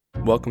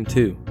Welcome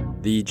to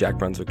The Jack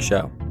Brunswick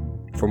Show.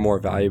 For more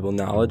valuable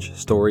knowledge,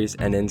 stories,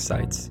 and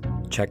insights,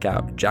 check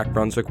out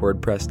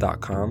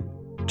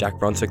jackbrunswickwordpress.com, Jack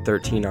Brunswick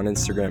 13 on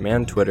Instagram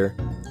and Twitter,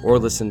 or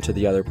listen to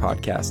the other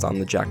podcasts on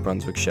The Jack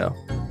Brunswick Show.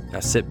 Now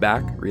sit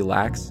back,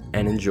 relax,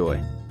 and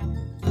enjoy.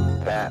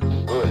 That's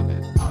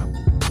good.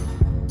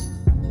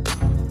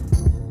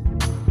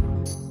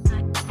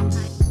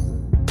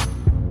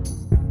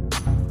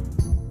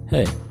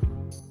 Hey,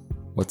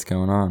 what's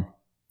going on?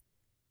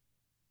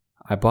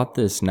 I bought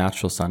this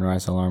natural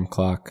sunrise alarm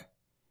clock,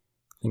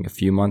 I think a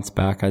few months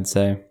back, I'd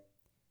say,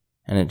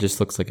 and it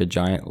just looks like a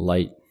giant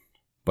light,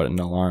 but an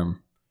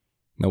alarm.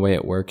 And the way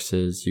it works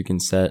is you can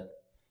set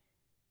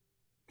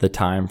the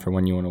time for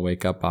when you want to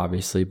wake up,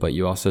 obviously, but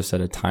you also set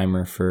a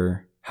timer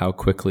for how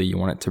quickly you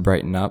want it to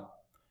brighten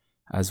up,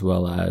 as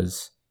well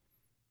as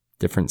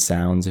different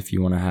sounds if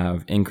you want to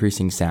have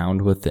increasing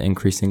sound with the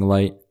increasing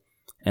light.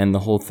 And the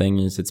whole thing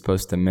is it's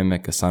supposed to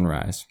mimic a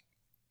sunrise.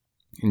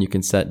 And you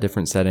can set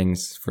different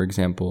settings. For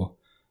example,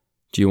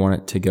 do you want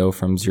it to go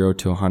from 0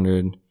 to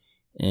 100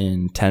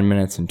 in 10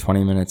 minutes and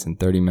 20 minutes and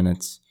 30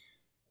 minutes?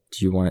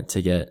 Do you want it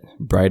to get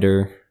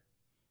brighter?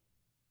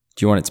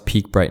 Do you want its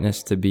peak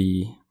brightness to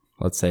be,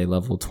 let's say,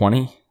 level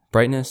 20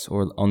 brightness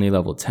or only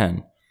level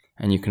 10?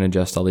 And you can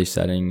adjust all these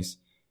settings.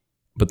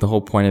 But the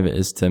whole point of it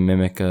is to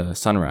mimic a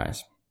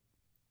sunrise.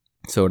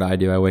 So what I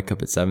do, I wake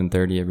up at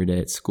 7:30 every day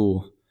at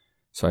school.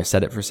 So I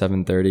set it for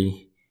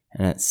 7:30,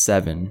 and at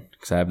 7,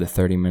 because I have the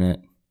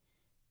 30-minute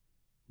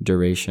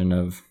duration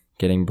of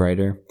getting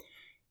brighter,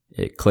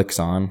 it clicks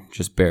on,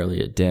 just barely,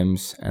 it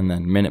dims, and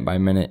then minute by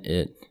minute,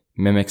 it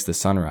mimics the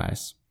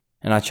sunrise.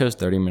 And I chose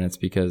 30 minutes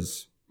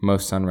because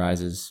most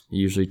sunrises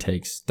usually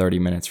takes 30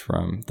 minutes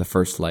from the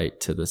first light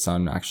to the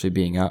sun actually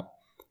being up.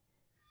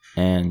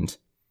 And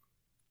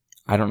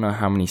I don't know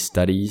how many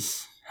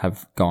studies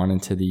have gone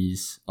into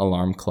these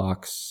alarm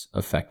clocks'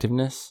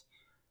 effectiveness,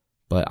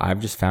 but I've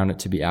just found it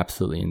to be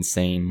absolutely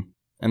insane.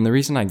 And the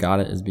reason I got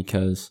it is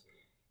because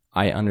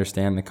I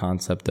understand the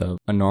concept of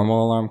a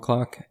normal alarm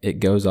clock. It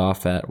goes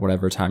off at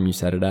whatever time you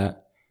set it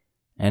at.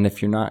 And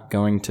if you're not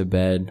going to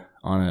bed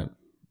on a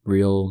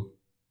real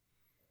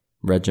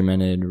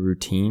regimented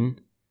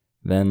routine,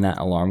 then that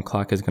alarm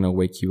clock is going to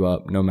wake you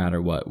up no matter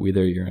what,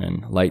 whether you're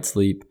in light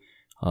sleep,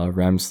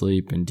 REM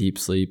sleep, and deep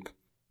sleep.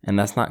 And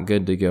that's not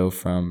good to go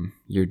from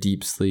your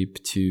deep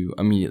sleep to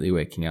immediately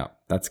waking up.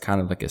 That's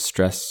kind of like a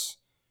stress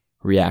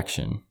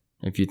reaction.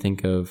 If you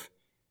think of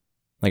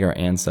like our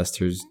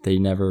ancestors, they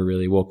never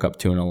really woke up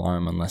to an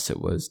alarm unless it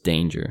was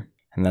danger.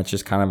 And that's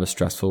just kind of a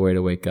stressful way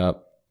to wake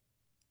up.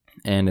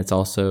 And it's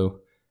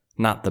also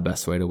not the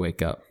best way to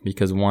wake up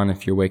because one,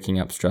 if you're waking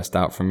up stressed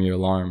out from your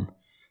alarm,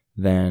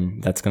 then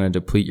that's going to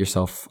deplete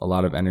yourself a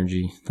lot of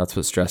energy. That's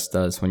what stress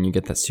does. When you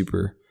get that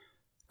super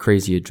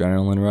crazy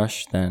adrenaline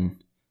rush,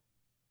 then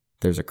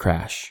there's a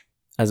crash.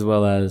 As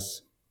well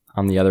as,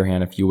 on the other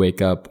hand, if you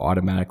wake up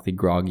automatically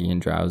groggy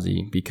and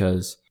drowsy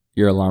because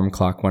your alarm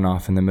clock went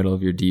off in the middle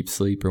of your deep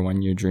sleep or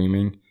when you're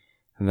dreaming,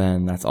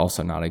 then that's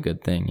also not a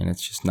good thing, and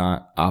it's just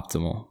not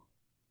optimal.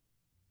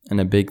 And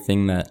a big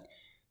thing that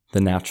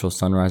the natural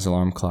sunrise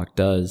alarm clock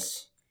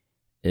does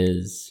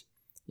is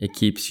it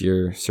keeps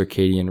your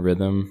circadian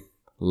rhythm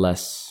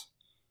less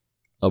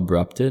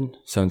abrupted.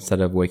 So instead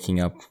of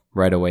waking up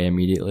right away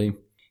immediately,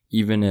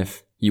 even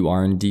if you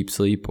are in deep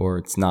sleep or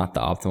it's not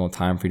the optimal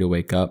time for you to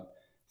wake up,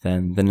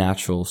 then the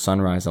natural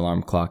sunrise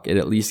alarm clock, it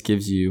at least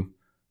gives you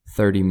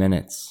 30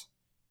 minutes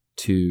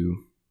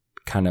to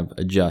kind of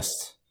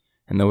adjust.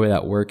 And the way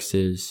that works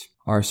is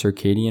our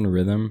circadian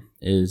rhythm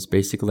is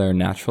basically our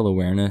natural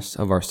awareness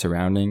of our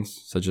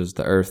surroundings, such as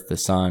the earth, the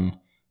sun,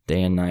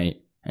 day and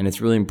night. And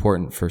it's really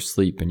important for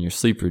sleep and your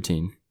sleep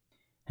routine.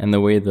 And the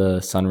way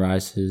the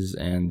sunrises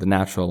and the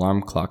natural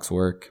alarm clocks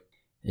work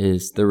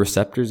is the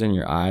receptors in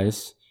your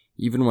eyes,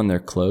 even when they're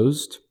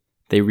closed,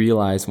 they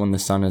realize when the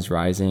sun is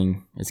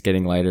rising, it's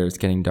getting lighter, it's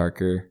getting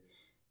darker,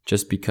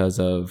 just because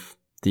of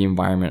the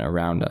environment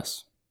around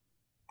us.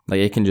 Like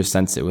it can just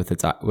sense it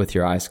with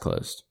your eyes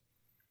closed.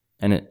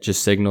 And it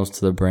just signals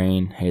to the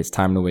brain, hey, it's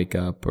time to wake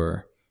up,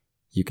 or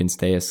you can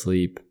stay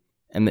asleep.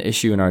 And the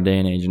issue in our day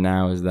and age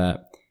now is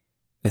that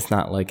it's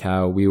not like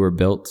how we were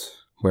built,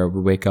 where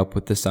we wake up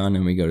with the sun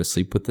and we go to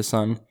sleep with the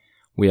sun.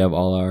 We have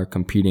all our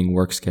competing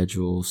work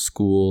schedules,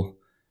 school,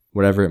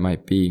 whatever it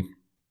might be.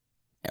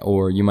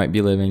 Or you might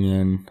be living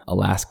in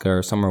Alaska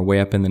or somewhere way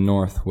up in the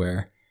north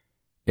where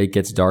it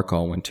gets dark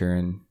all winter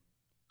and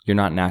you're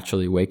not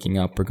naturally waking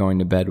up or going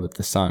to bed with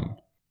the sun.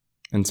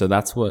 And so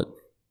that's what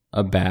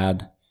a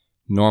bad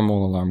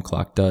normal alarm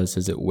clock does,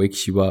 is it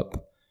wakes you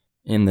up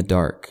in the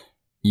dark,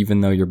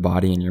 even though your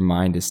body and your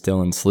mind is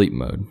still in sleep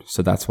mode.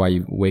 So that's why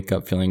you wake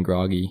up feeling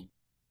groggy.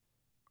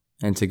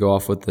 And to go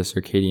off with the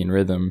circadian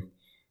rhythm,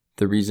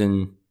 the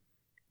reason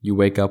you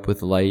wake up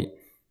with light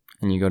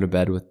and you go to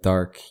bed with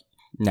dark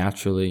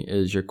naturally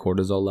is your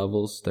cortisol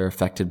levels. They're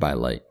affected by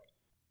light.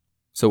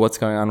 So what's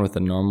going on with a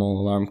normal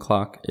alarm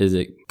clock is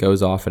it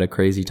goes off at a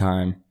crazy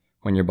time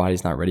when your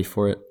body's not ready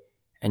for it,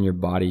 and your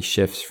body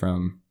shifts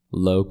from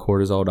low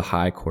cortisol to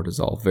high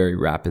cortisol very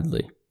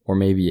rapidly, or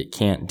maybe it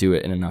can't do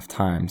it in enough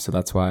time. So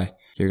that's why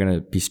you're going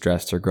to be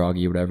stressed or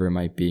groggy, whatever it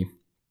might be.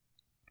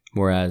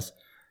 Whereas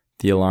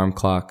the alarm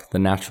clock, the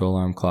natural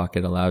alarm clock,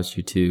 it allows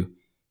you to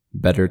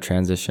better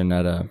transition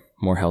at a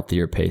more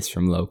healthier pace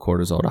from low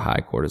cortisol to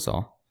high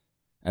cortisol.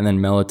 And then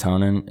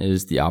melatonin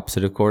is the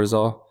opposite of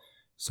cortisol.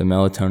 So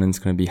melatonin is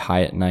going to be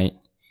high at night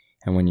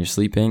and when you're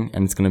sleeping,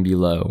 and it's going to be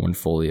low when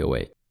fully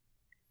awake.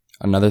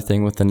 Another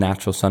thing with the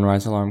natural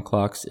sunrise alarm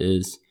clocks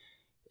is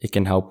it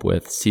can help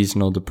with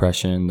seasonal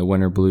depression, the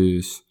winter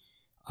blues.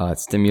 It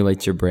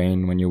stimulates your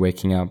brain when you're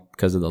waking up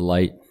because of the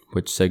light,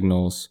 which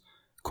signals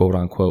quote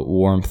unquote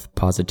warmth,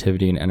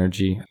 positivity, and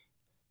energy.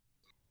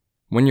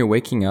 When you're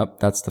waking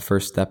up, that's the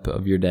first step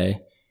of your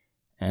day.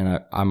 And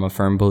I'm a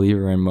firm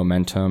believer in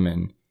momentum,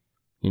 and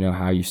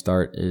how you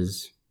start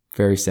is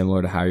very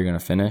similar to how you're going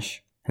to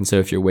finish. And so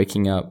if you're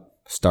waking up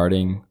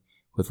starting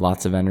with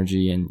lots of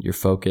energy and you're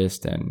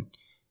focused, and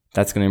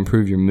that's going to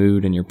improve your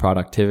mood and your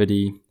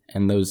productivity,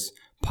 and those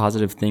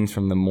positive things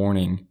from the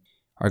morning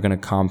are going to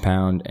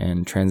compound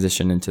and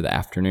transition into the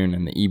afternoon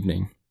and the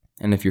evening.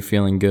 And if you're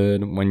feeling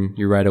good when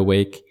you're right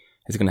awake,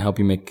 it's going to help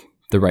you make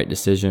the right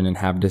decision and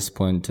have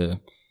discipline to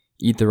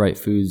eat the right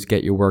foods,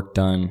 get your work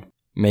done,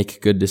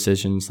 make good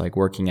decisions like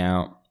working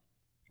out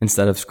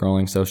instead of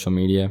scrolling social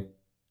media.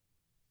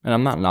 And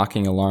I'm not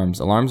knocking alarms.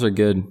 Alarms are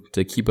good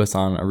to keep us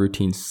on a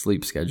routine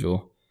sleep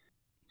schedule.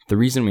 The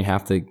reason we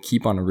have to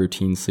keep on a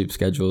routine sleep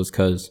schedule is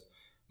because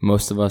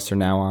most of us are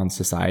now on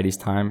society's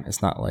time.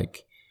 It's not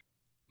like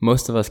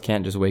most of us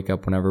can't just wake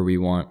up whenever we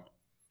want.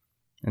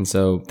 And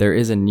so there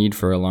is a need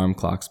for alarm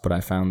clocks, but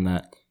I found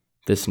that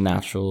this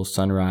natural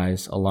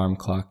sunrise alarm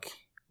clock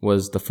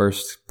was the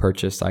first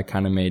purchase I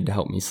kind of made to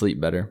help me sleep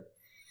better.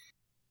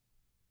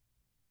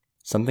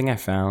 Something I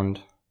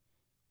found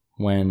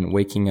when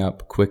waking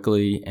up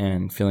quickly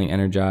and feeling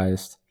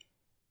energized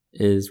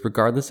is,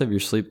 regardless of your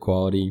sleep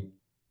quality,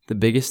 the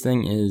biggest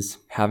thing is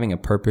having a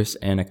purpose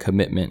and a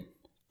commitment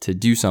to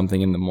do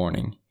something in the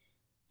morning,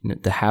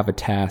 to have a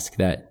task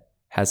that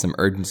has some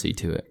urgency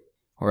to it,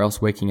 or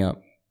else waking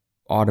up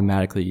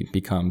automatically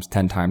becomes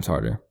 10 times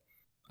harder.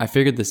 I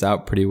figured this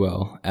out pretty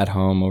well at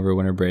home over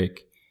winter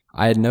break.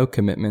 I had no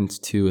commitments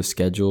to a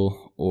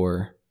schedule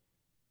or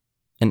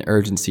an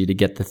urgency to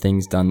get the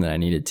things done that I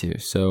needed to.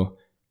 So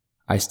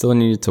I still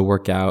needed to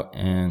work out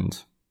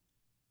and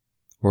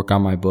work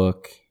on my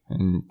book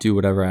and do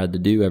whatever I had to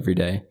do every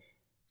day.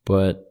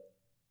 But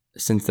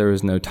since there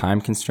was no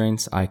time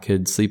constraints, I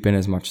could sleep in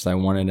as much as I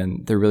wanted,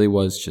 and there really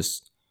was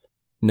just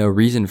no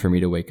reason for me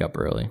to wake up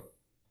early.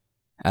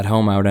 At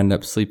home, I would end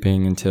up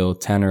sleeping until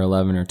 10 or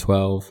 11 or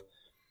 12.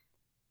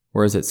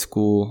 Whereas at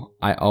school,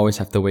 I always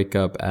have to wake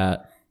up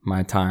at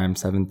my time,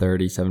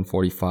 7:30,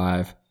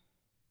 7:45,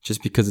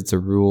 just because it's a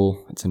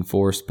rule, it's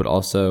enforced, but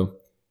also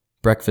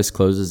breakfast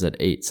closes at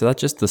 8. So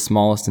that's just the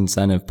smallest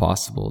incentive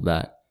possible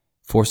that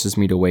forces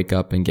me to wake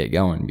up and get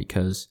going,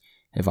 because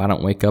if I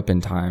don't wake up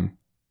in time,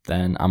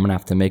 then I'm going to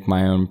have to make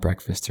my own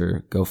breakfast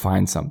or go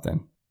find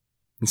something.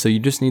 And so you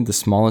just need the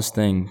smallest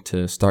thing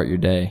to start your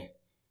day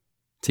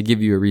to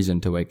give you a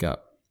reason to wake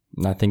up.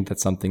 And I think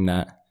that's something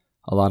that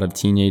a lot of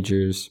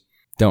teenagers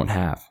don't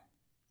have.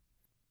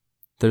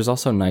 There's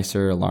also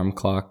nicer alarm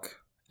clock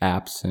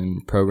apps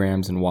and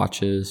programs and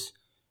watches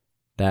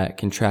that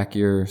can track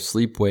your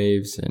sleep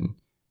waves and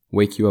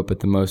wake you up at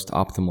the most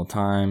optimal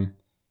time.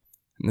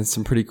 And it's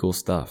some pretty cool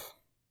stuff.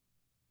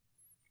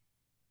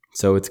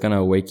 So it's going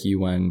to wake you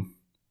when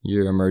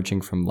you're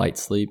emerging from light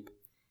sleep.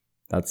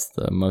 That's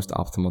the most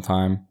optimal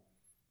time.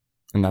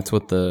 And that's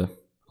what the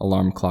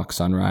alarm clock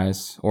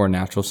sunrise or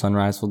natural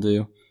sunrise will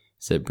do.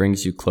 So it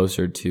brings you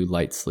closer to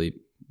light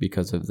sleep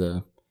because of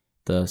the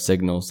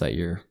signals that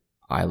your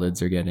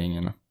eyelids are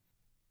getting.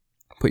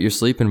 But your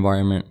sleep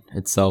environment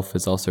itself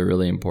is also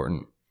really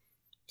important.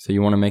 So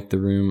you want to make the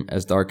room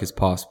as dark as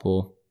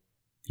possible.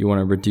 You want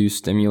to reduce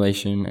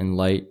stimulation and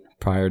light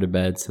prior to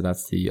bed. So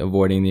that's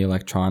avoiding the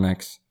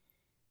electronics.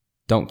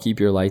 Don't keep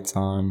your lights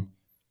on.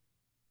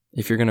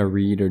 If you're going to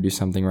read or do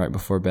something right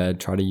before bed,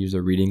 try to use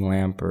a reading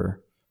lamp,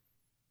 or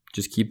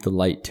just keep the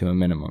light to a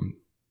minimum,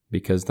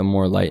 because the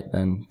more light,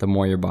 then the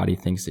more your body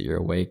thinks that you're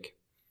awake.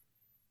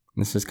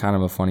 This is kind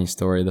of a funny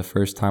story. The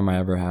first time I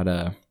ever had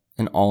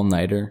an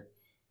all-nighter,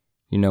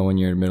 when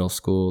you're in middle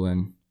school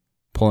and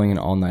pulling an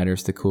all-nighter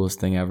is the coolest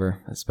thing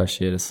ever,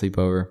 especially at a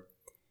sleepover.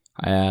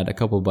 I had a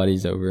couple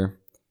buddies over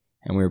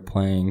and we were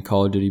playing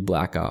Call of Duty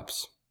Black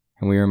Ops,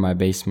 and we were in my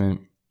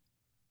basement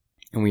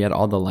and we had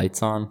all the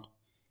lights on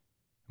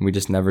and we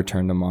just never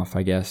turned them off,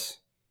 I guess.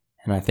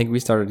 And I think we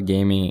started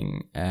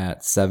gaming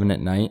at 7 at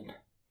night,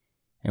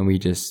 and we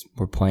just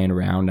were playing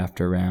round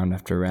after round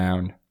after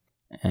round,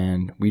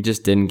 and we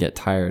just didn't get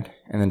tired.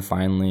 And then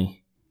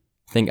finally,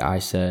 I think I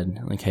said,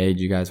 hey,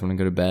 do you guys want to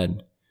go to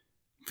bed?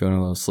 I'm feeling a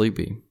little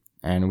sleepy.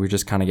 And we're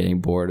just kind of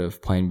getting bored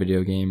of playing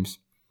video games.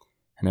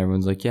 And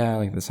everyone's like,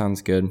 yeah, that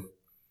sounds good.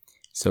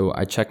 So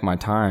I checked my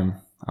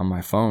time on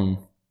my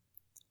phone,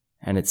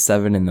 and it's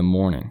 7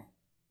 a.m.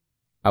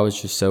 I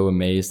was just so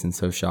amazed and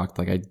so shocked.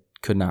 I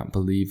could not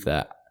believe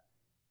that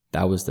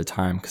was the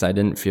time, because I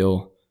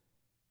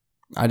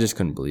just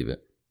couldn't believe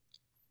it.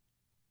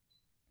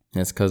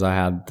 And it's because I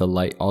had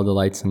all the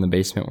lights in the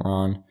basement were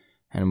on,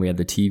 and we had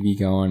the TV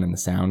going and the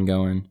sound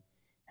going,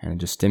 and it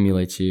just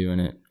stimulates you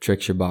and it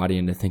tricks your body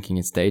into thinking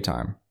it's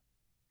daytime.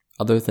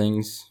 Other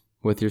things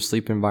with your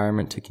sleep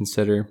environment to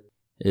consider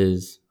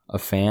is a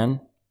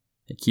fan.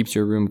 It keeps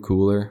your room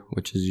cooler,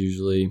 which is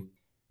usually,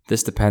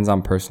 this depends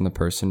on person to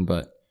person,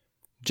 but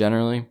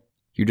generally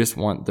you just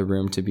want the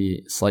room to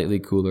be slightly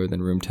cooler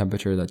than room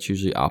temperature. That's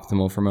usually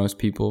optimal for most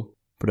people.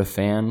 But a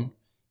fan,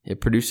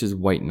 it produces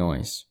white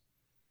noise.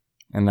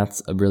 And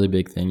that's a really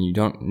big thing. You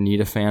don't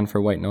need a fan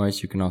for white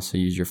noise. You can also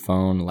use your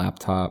phone,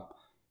 laptop,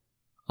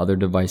 other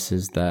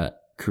devices that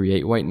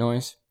create white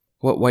noise.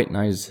 What white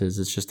noise is,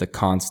 it's just a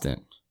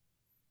constant.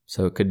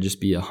 So it could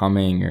just be a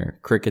humming or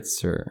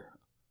crickets or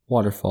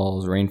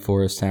waterfalls,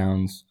 rainforest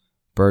sounds,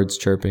 birds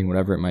chirping,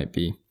 whatever it might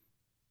be.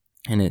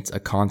 And it's a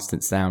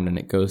constant sound and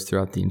it goes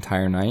throughout the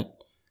entire night.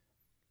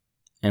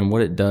 And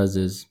what it does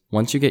is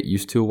once you get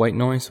used to a white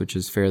noise, which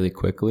is fairly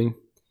quickly,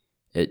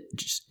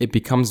 it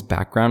becomes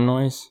background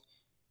noise.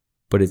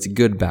 But it's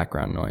good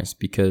background noise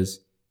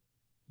because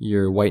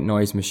your white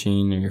noise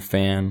machine or your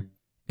fan,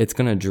 it's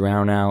going to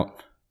drown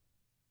out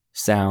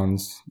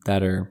sounds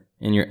that are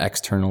in your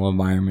external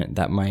environment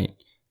that might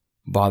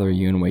bother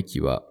you and wake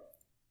you up.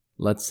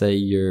 Let's say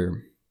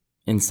you're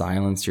in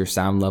silence, your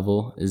sound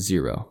level is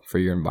 0 for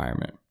your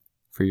environment,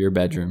 for your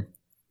bedroom.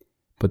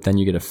 But then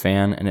you get a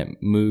fan and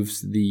it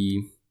moves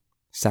the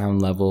sound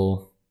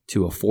level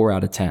to a 4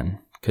 out of 10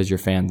 because your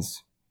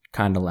fan's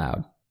kind of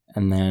loud.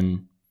 And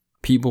then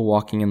people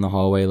walking in the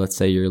hallway, let's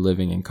say you're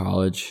living in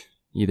college,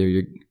 either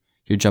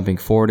you're jumping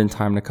forward in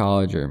time to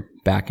college or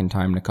back in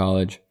time to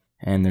college,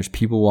 and there's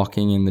people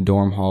walking in the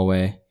dorm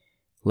hallway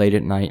late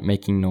at night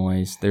making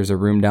noise. There's a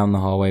room down the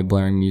hallway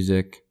blaring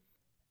music,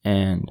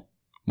 and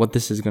what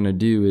this is going to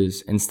do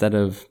is instead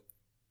of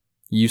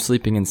you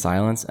sleeping in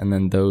silence and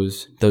then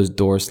those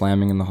doors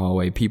slamming in the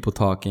hallway, people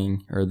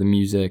talking, or the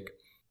music,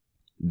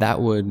 that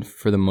would,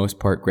 for the most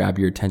part, grab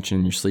your attention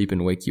in your sleep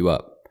and wake you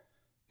up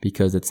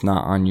because it's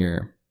not on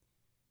your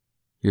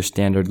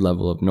standard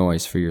level of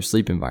noise for your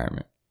sleep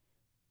environment.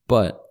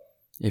 But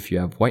if you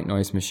have white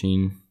noise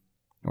machine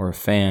or a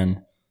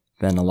fan,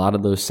 then a lot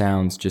of those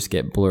sounds just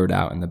get blurred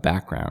out in the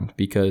background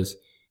because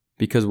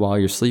while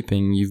you're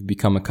sleeping, you've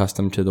become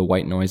accustomed to the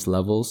white noise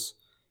levels,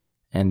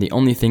 and the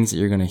only things that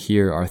you're going to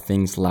hear are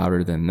things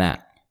louder than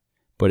that.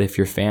 But if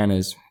your fan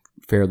is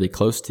fairly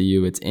close to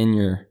you, it's in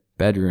your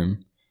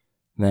bedroom,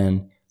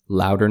 then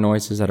louder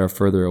noises that are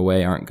further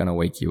away aren't going to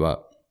wake you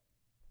up.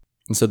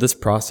 And so this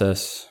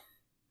process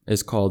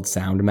is called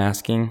sound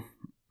masking.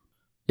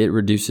 It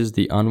reduces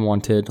the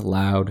unwanted,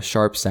 loud,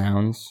 sharp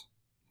sounds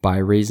by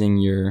raising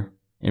your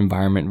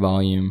environment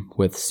volume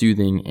with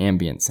soothing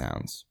ambient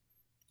sounds.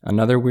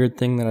 Another weird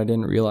thing that I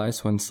didn't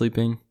realize when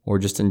sleeping, or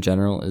just in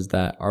general, is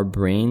that our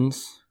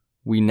brains,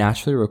 we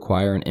naturally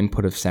require an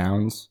input of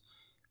sounds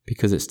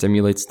because it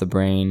stimulates the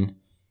brain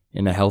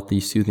in a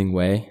healthy, soothing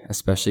way,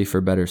 especially for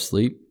better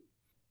sleep.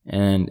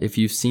 And if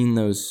you've seen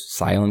those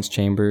silence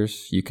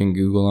chambers, you can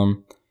Google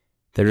them.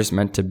 They're just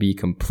meant to be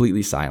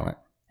completely silent.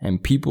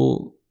 And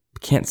people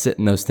can't sit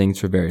in those things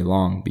for very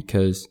long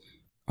because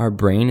our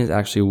brain is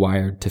actually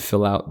wired to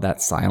fill out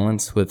that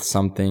silence with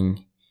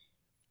something,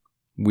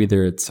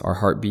 whether it's our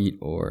heartbeat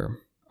or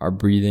our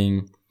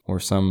breathing or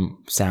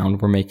some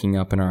sound we're making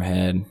up in our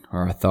head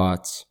or our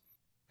thoughts.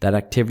 That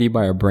activity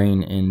by our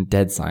brain in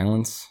dead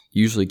silence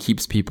usually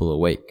keeps people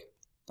awake.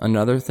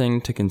 Another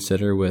thing to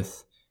consider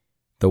with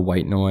the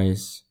white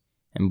noise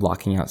and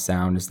blocking out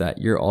sound is that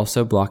you're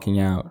also blocking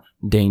out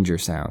danger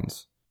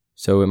sounds.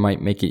 So it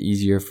might make it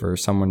easier for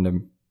someone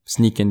to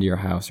sneak into your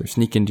house or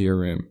sneak into your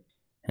room.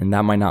 And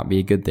that might not be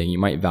a good thing. You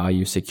might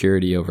value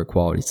security over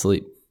quality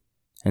sleep.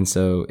 And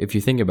so if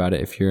you think about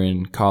it, if you're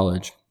in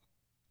college,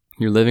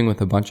 you're living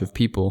with a bunch of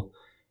people,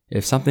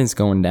 if something's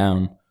going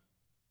down,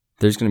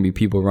 there's going to be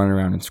people running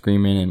around and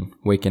screaming and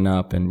waking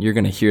up, and you're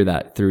going to hear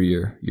that through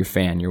your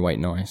fan, your white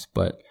noise.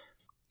 But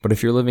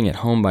if you're living at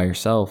home by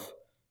yourself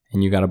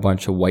and you got a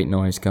bunch of white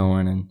noise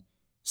going and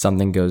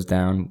something goes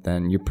down,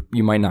 then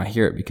you might not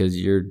hear it because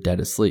you're dead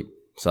asleep.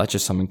 So that's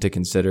just something to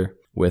consider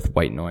with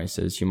white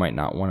noises. You might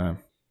not want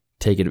to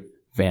take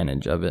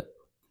advantage of it.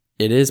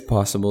 It is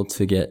possible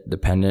to get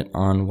dependent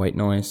on white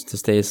noise to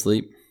stay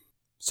asleep.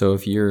 So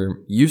if you're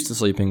used to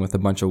sleeping with a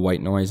bunch of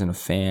white noise and a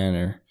fan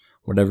or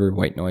whatever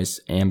white noise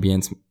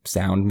ambience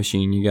sound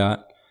machine you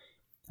got,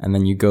 and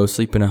then you go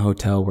sleep in a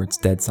hotel where it's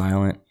dead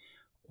silent,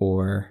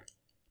 or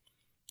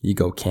you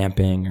go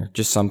camping or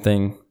just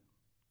something,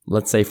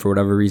 let's say for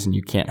whatever reason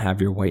you can't have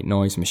your white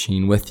noise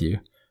machine with you,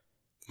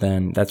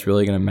 then that's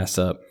really going to mess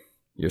up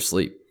your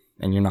sleep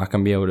and you're not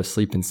going to be able to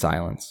sleep in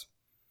silence.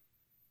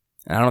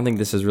 And I don't think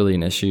this is really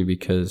an issue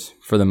because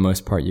for the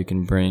most part you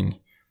can bring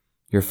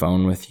your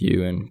phone with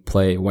you and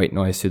play white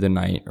noise through the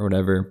night or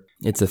whatever.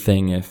 It's a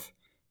thing. If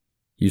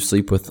you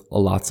sleep with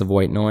lots of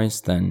white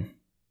noise, then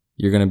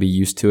you're going to be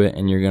used to it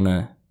and you're going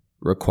to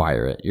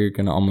require it. You're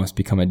going to almost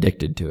become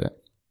addicted to it.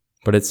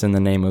 But it's in the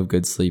name of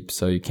good sleep,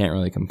 so you can't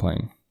really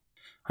complain.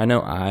 I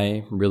know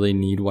I really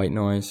need white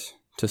noise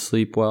to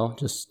sleep well.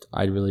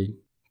 I really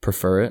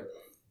prefer it.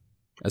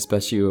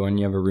 especially when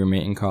you have a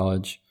roommate in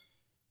college.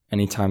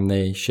 Anytime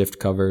they shift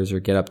covers or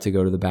get up to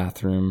go to the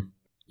bathroom,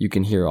 you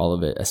can hear all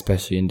of it,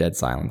 especially in dead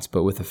silence.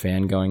 But with a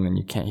fan going, then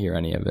you can't hear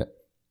any of it.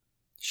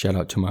 Shout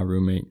out to my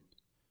roommate.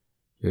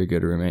 You're a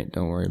good roommate.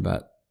 Don't worry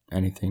about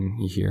anything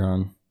you hear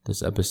on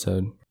this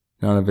episode.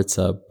 None of it's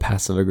a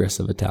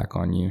passive-aggressive attack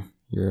on you.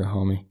 You're a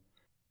homie.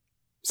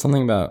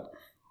 Something about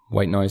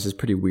white noise is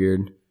pretty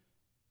weird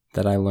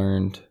that I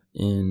learned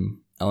in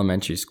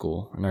elementary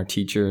school. And our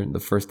teacher, the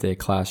first day of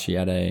class, she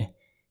had a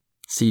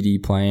CD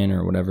playing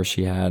or whatever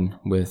she had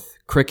with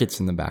crickets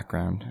in the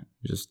background,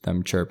 just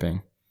them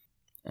chirping.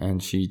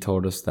 And she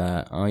told us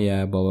that, oh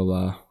yeah, blah, blah,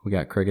 blah. We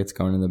got crickets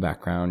going in the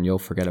background. You'll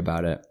forget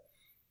about it.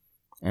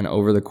 And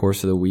over the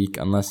course of the week,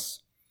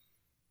 unless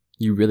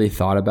you really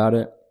thought about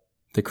it,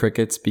 the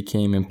crickets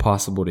became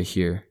impossible to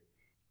hear.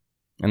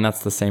 And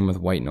that's the same with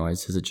white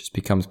noise, is it just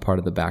becomes part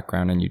of the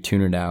background and you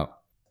tune it out.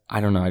 I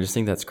don't know. I just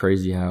think that's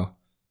crazy how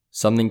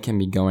something can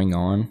be going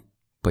on,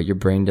 but your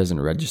brain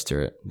doesn't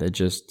register it. That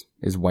just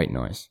is white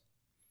noise.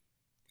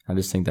 I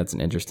just think that's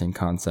an interesting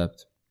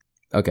concept.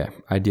 Okay,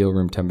 ideal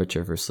room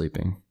temperature for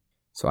sleeping.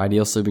 So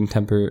ideal sleeping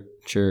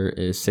temperature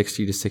is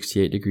 60 to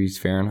 68 degrees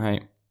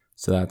Fahrenheit.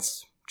 So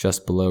that's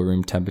just below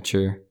room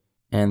temperature.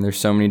 And there's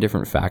so many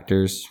different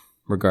factors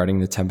regarding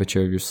the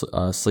temperature of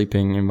your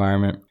sleeping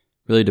environment.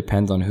 Really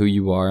depends on who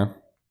you are.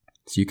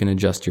 So you can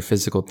adjust your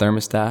physical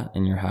thermostat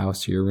in your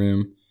house or your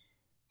room.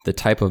 The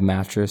type of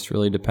mattress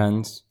really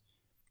depends.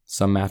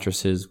 Some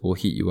mattresses will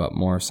heat you up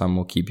more. Some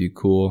will keep you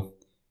cool.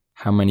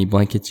 How many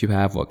blankets you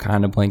have, what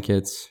kind of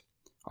blankets.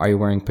 Are you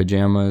wearing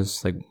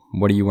pajamas? Like,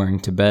 what are you wearing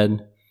to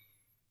bed?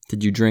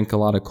 Did you drink a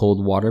lot of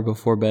cold water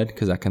before bed?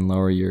 Because that can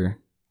lower your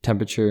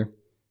temperature.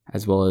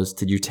 As well as,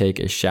 did you take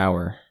a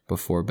shower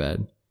before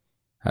bed?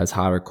 As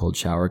hot or cold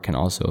shower can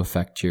also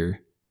affect your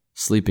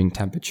sleeping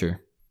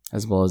temperature.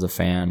 As well as a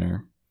fan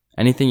or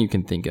anything you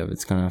can think of.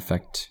 It's going to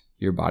affect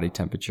your body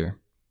temperature,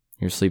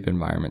 your sleep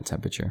environment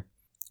temperature.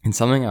 And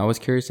something I was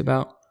curious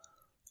about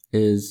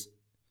is,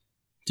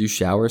 do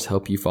showers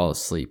help you fall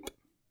asleep?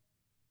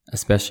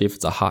 Especially if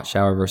it's a hot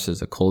shower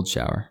versus a cold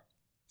shower.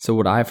 So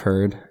what I've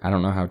heard, I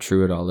don't know how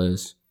true it all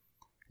is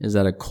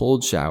that a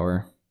cold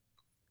shower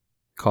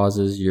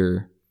causes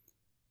your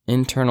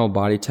internal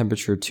body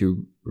temperature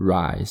to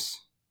rise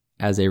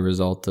as a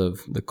result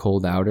of the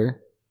cold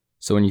outer.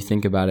 So when you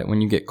think about it,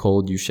 when you get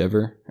cold, you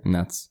shiver, and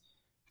that's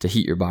to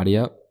heat your body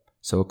up.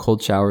 So a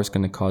cold shower is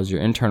going to cause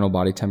your internal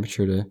body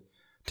temperature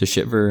to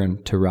shiver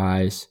and to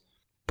rise.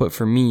 But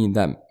for me,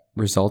 that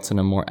results in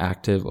a more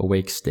active,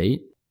 awake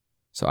state.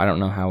 So I don't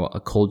know how a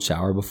cold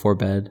shower before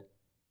bed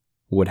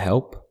would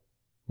help,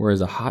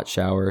 whereas a hot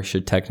shower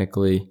should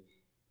technically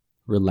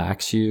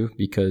relax you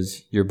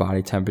because your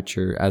body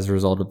temperature, as a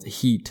result of the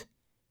heat,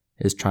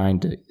 is trying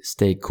to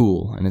stay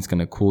cool, and it's going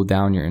to cool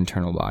down your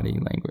internal body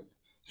language,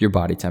 your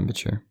body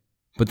temperature.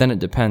 But then it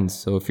depends.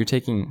 So if you're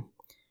taking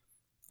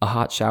a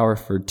hot shower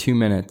for 2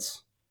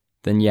 minutes,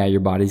 then yeah, your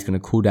body's going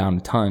to cool down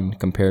a ton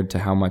compared to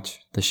how much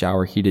the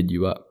shower heated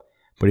you up.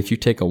 But if you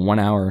take a 1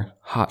 hour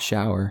hot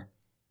shower,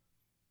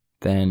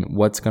 then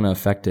what's going to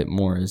affect it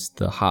more? Is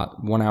the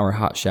 1 hour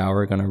hot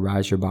shower going to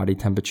rise your body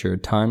temperature a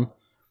ton?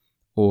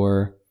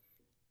 Or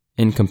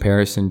in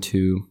comparison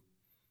to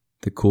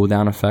the cool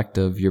down effect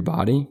of your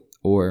body?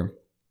 Or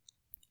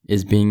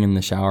is being in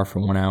the shower for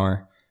 1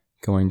 hour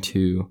going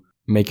to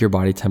make your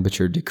body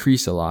temperature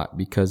decrease a lot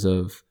because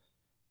of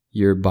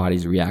your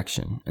body's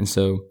reaction? And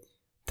so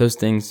those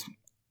things,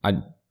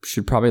 I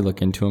should probably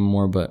look into them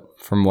more, but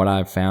from what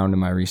I've found in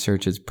my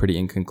research, it's pretty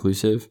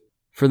inconclusive.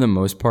 For the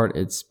most part,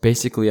 it's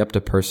basically up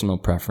to personal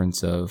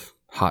preference of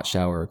hot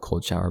shower or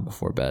cold shower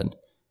before bed.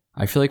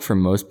 I feel like for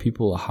most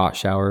people, a hot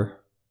shower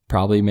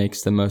probably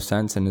makes the most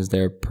sense and is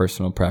their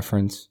personal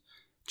preference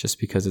just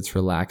because it's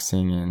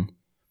relaxing and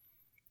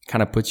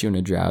kind of puts you in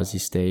a drowsy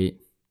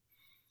state.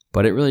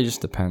 But it really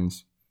just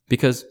depends.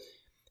 Because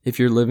if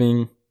you're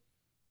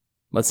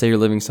let's say you're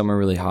living somewhere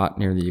really hot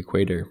near the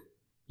equator,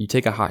 you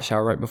take a hot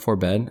shower right before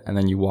bed and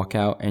then you walk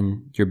out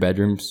and your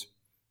bedroom's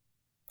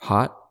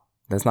hot,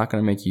 that's not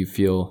going to make you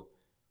feel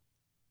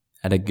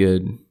at a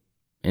good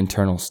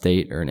internal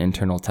state or an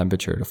internal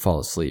temperature to fall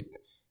asleep.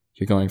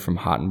 You're going from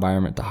hot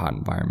environment to hot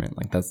environment.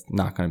 Like, that's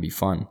not going to be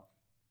fun.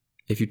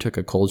 If you took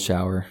a cold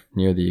shower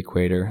near the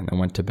equator and then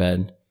went to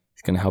bed,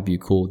 it's going to help you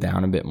cool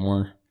down a bit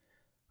more.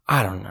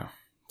 I don't know.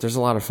 There's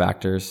a lot of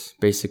factors.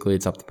 Basically,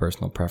 it's up to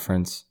personal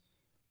preference.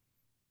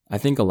 I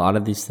think a lot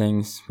of these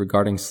things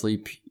regarding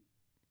sleep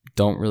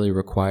don't really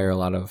require a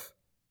lot of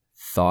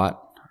thought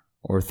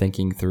or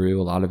thinking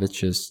through. A lot of it's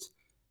just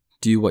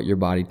do what your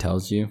body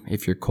tells you.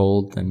 If you're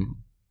cold, then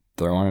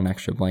throw on an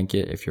extra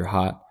blanket. If you're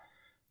hot,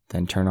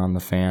 then turn on the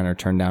fan or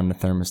turn down the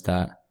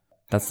thermostat.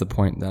 That's the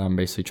point that I'm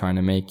basically trying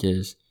to make,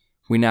 is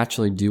we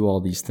naturally do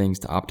all these things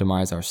to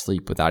optimize our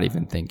sleep without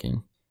even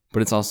thinking.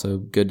 But it's also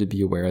good to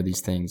be aware of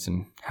these things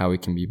and how we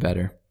can be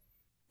better.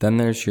 Then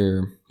there's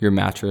your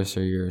mattress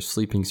or your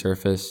sleeping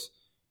surface.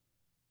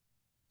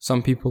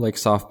 Some people like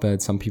soft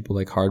beds, some people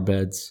like hard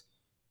beds.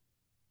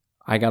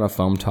 I got a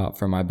foam top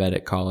for my bed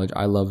at college.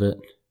 I love it.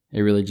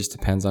 It really just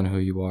depends on who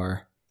you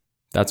are.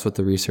 That's what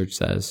the research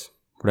says.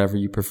 Whatever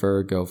you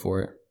prefer, go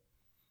for it.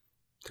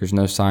 There's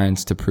no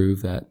science to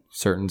prove that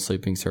certain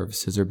sleeping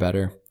surfaces are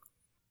better.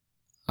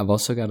 I've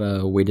also got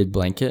a weighted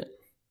blanket.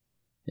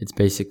 It's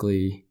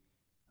basically,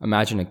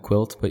 imagine a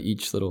quilt, but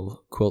each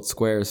little quilt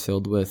square is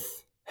filled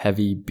with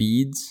heavy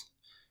beads,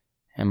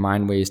 and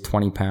mine weighs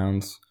 20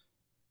 pounds.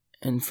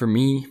 And for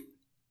me,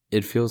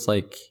 it feels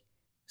like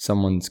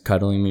someone's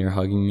cuddling me or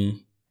hugging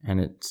me, and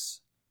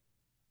it's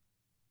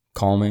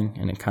calming,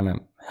 and it kind of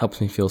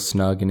helps me feel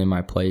snug and in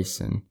my place,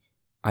 and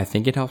I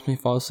think it helps me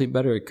fall asleep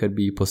better. It could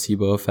be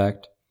placebo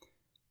effect.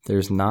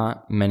 There's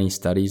not many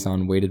studies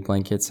on weighted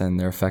blankets and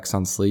their effects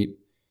on sleep,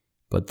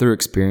 but through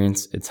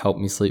experience, it's helped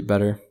me sleep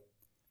better.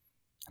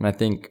 And I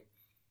think,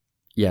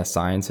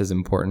 science is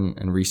important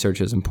and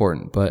research is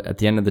important, but at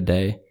the end of the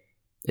day,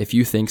 if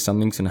you think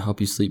something's going to help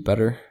you sleep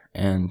better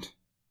and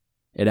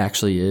it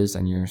actually is,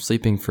 and you're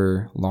sleeping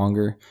for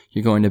longer,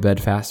 you're going to bed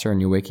faster,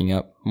 and you're waking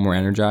up more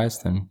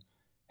energized, then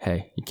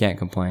hey, you can't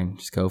complain.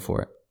 Just go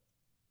for it.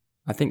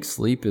 I think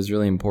sleep is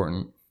really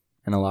important,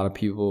 and a lot of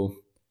people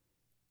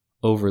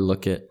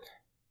overlook it,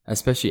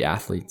 especially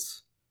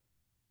athletes.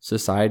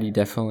 Society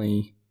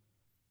definitely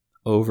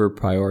over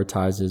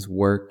prioritizes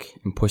work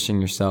and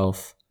pushing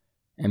yourself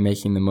and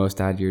making the most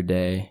out of your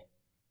day,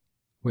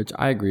 which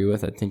I agree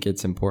with. I think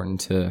it's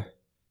important to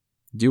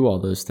do all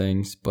those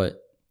things, but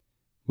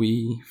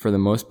for the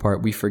most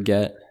part, we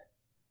forget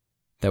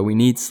that we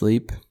need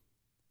sleep,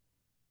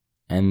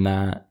 and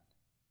that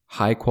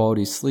high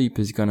quality sleep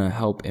is going to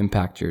help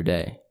impact your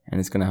day, and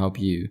it's going to help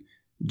you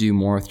do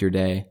more with your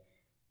day,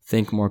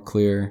 think more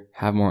clear,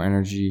 have more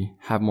energy,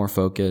 have more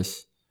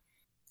focus.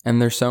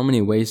 And there's so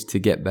many ways to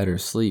get better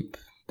sleep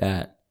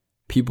that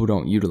people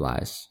don't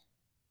utilize.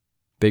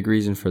 Big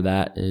reason for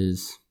that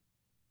is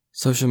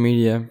social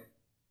media,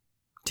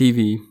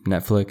 TV,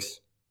 Netflix,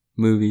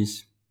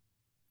 movies,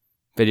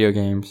 video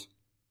games,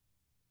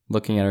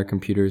 looking at our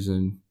computers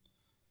and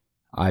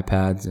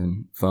iPads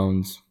and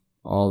phones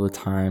all the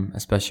time,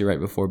 especially right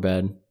before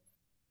bed.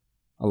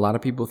 A lot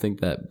of people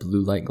think that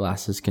blue light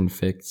glasses can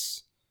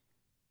fix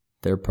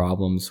their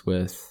problems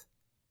with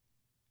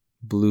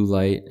blue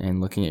light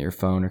and looking at your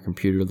phone or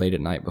computer late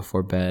at night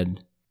before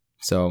bed.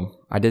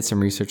 So I did some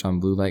research on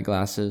blue light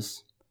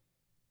glasses.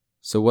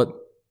 So what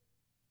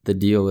the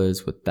deal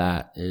is with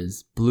that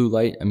is blue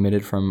light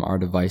emitted from our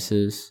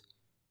devices,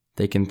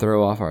 they can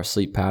throw off our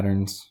sleep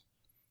patterns,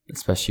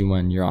 especially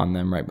when you're on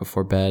them right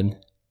before bed.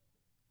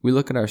 We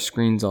look at our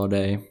screens all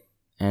day,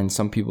 and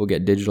some people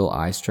get digital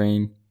eye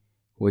strain,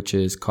 which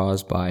is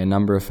caused by a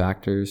number of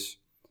factors.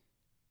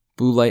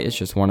 Blue light is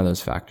just one of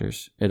those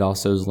factors. It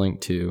also is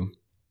linked to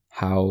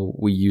how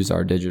we use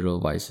our digital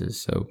devices.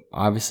 So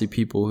obviously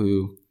people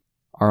who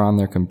are on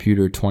their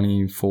computer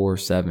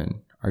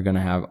 24/7 are going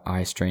to have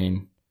eye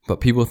strain,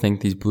 but people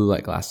think these blue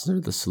light glasses are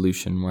the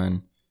solution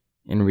when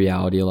in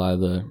reality a lot of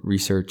the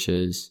research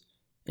is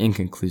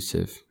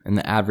inconclusive. And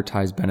the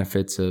advertised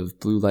benefits of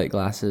blue light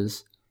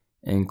glasses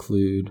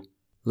include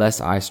less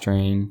eye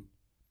strain,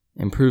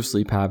 improved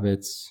sleep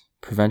habits,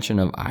 prevention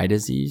of eye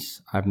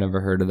disease. I've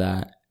never heard of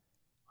that.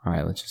 All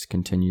right, let's just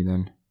continue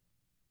then.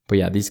 But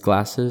yeah, these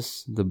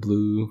glasses, the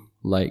blue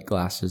light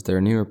glasses, they're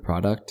a newer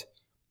product.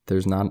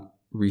 There's not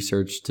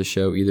research to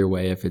show either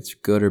way if it's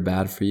good or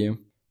bad for you.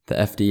 The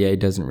FDA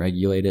doesn't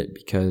regulate it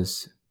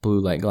because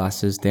blue light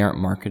glasses, they aren't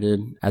marketed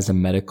as a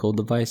medical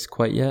device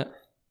quite yet.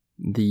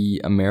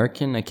 The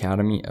American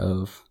Academy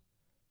of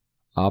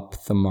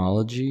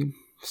Ophthalmology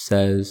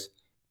says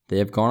they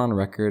have gone on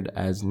record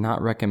as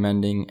not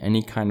recommending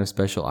any kind of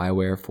special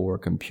eyewear for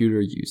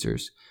computer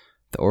users.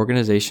 The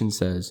organization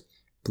says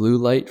blue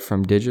light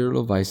from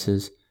digital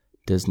devices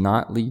does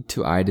not lead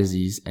to eye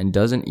disease and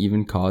doesn't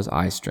even cause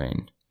eye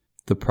strain.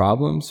 The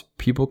problems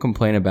people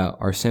complain about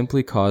are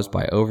simply caused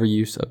by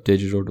overuse of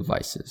digital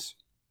devices.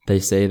 They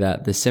say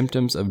that the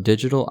symptoms of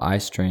digital eye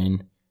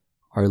strain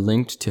are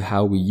linked to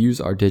how we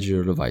use our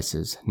digital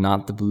devices,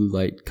 not the blue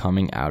light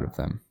coming out of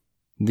them.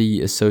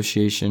 The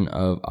Association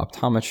of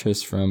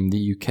Optometrists from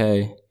the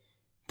UK,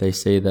 they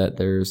say that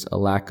there's a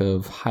lack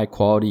of high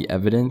quality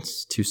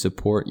evidence to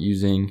support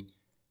using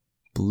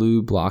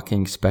blue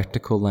blocking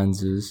spectacle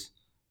lenses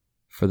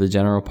for the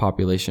general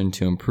population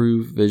to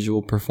improve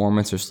visual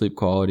performance or sleep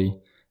quality,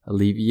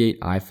 alleviate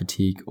eye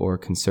fatigue, or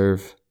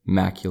conserve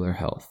macular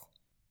health.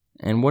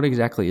 And what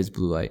exactly is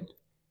blue light?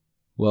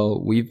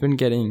 Well, we've been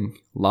getting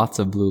lots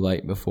of blue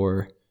light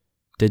before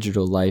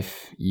digital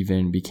life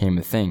even became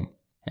a thing.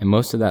 And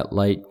most of that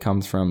light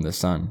comes from the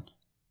sun.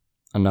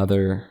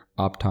 Another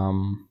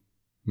optometrist,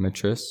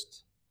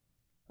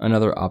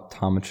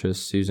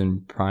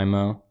 Susan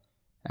Primo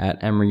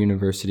at Emory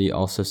University,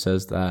 also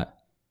says that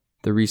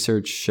the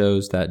research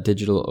shows that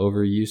digital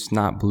overuse,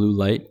 not blue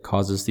light,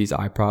 causes these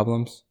eye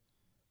problems.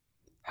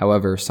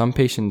 However, some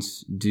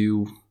patients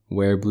do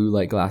wear blue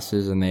light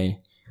glasses and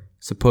they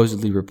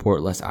supposedly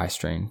report less eye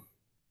strain.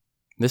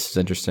 This is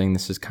interesting.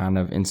 This is kind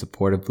of in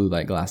support of blue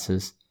light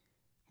glasses.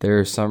 There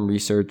is some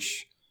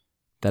research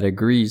that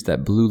agrees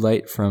that blue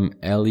light from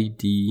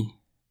LED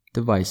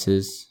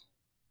devices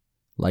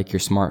like your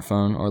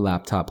smartphone or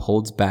laptop,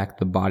 holds back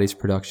the body's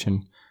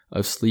production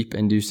of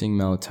sleep-inducing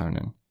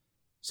melatonin.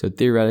 So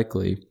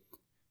theoretically,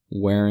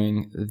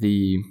 wearing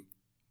the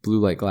blue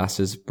light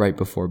glasses right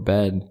before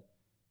bed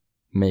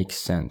makes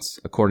sense,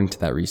 according to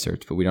that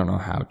research, but we don't know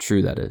how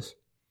true that is.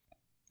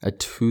 A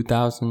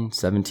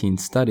 2017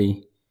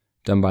 study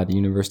done by the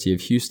University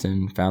of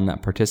Houston found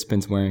that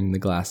participants wearing the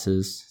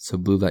glasses, so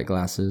blue light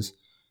glasses,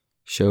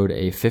 showed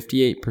a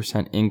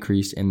 58%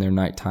 increase in their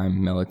nighttime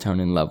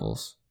melatonin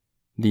levels.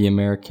 The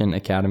American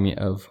Academy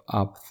of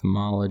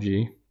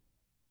Ophthalmology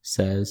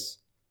says,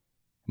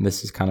 and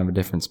this is kind of a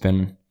different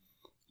spin,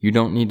 you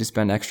don't need to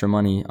spend extra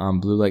money on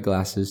blue light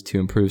glasses to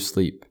improve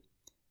sleep.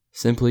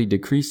 Simply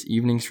decrease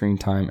evening screen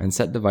time and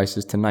set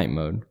devices to night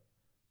mode,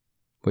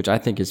 which I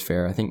think is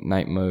fair. I think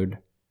night mode,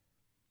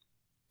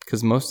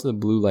 because most of the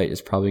blue light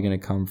is probably going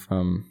to come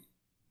from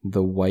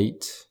the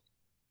white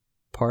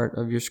part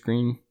of your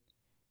screen,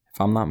 if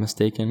I'm not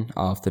mistaken.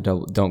 I'll have to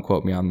don't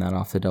quote me on that. I'll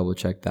have to double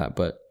check that.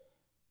 But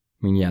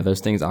I mean, yeah,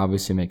 those things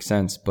obviously make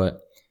sense,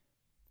 but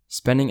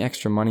spending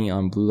extra money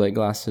on blue light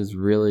glasses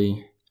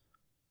really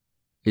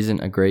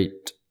isn't a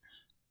great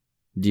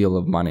deal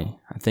of money.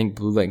 I think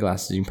blue light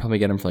glasses, you can probably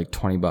get them for like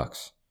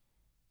 $20.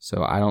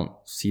 So I don't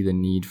see the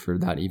need for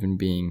that even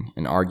being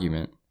an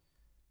argument.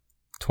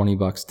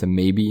 $20 to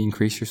maybe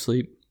increase your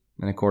sleep.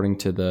 And according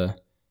to that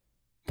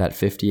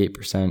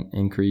 58%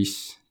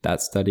 increase,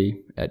 that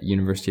study at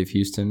University of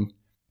Houston.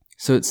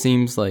 So it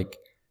seems like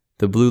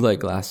the blue light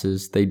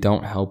glasses, they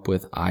don't help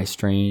with eye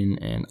strain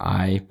and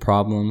eye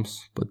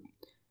problems, but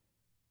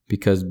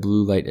because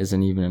blue light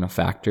isn't even a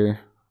factor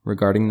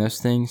regarding those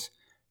things,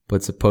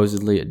 but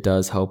supposedly it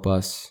does help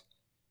us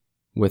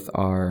with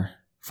our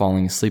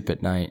falling asleep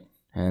at night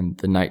and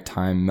the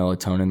nighttime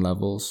melatonin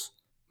levels,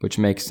 which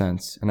makes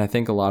sense. And I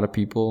think a lot of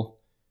people,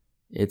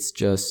 it's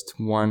just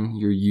one,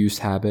 your use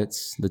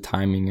habits, the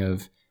timing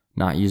of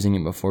not using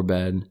it before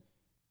bed.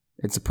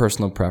 It's a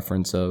personal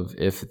preference of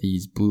if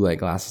these blue light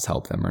glasses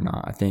help them or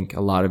not. I think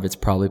a lot of it's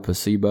probably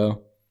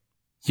placebo.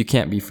 You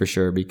can't be for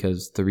sure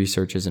because the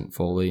research isn't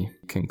fully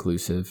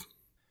conclusive.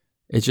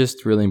 It's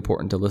just really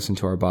important to listen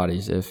to our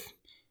bodies. If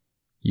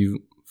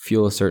you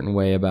feel a certain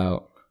way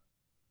about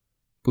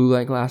blue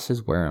light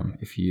glasses, wear them.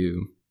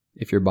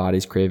 If your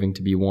body's craving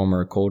to be warmer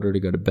or colder to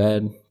go to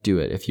bed, do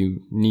it. If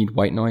you need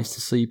white noise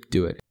to sleep,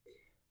 do it.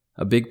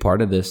 A big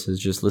part of this is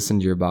just listen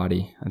to your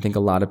body. I think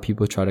a lot of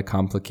people try to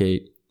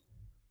complicate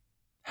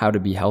how to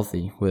be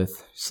healthy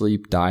with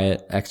sleep,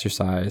 diet,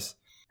 exercise.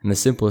 And the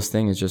simplest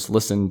thing is just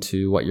listen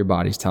to what your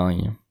body's telling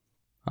you.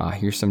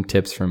 Here's some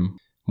tips from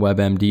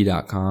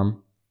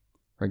webmd.com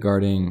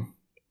regarding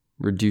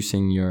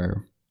reducing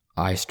your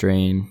eye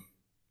strain,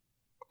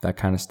 that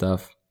kind of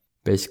stuff.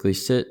 Basically,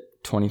 sit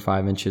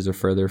 25 inches or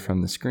further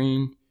from the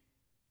screen.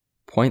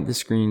 Point the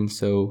screen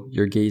so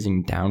you're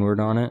gazing downward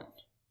on it.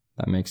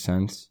 That makes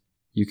sense.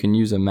 You can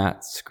use a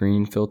matte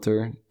screen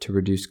filter to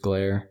reduce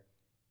glare.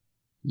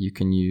 You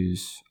can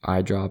use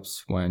eye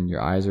drops when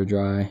your eyes are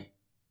dry.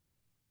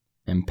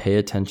 And pay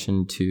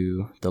attention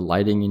to the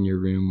lighting in your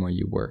room where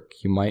you work.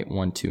 You might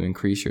want to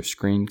increase your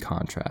screen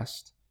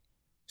contrast.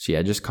 So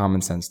yeah, just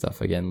common sense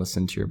stuff. Again,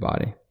 listen to your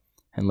body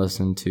and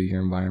listen to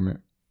your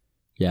environment.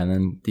 Yeah, and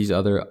then these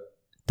other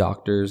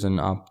doctors and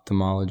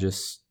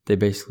ophthalmologists, they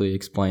basically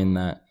explain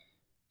that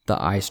the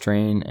eye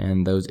strain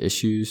and those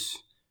issues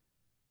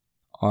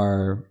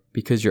are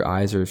because your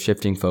eyes are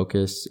shifting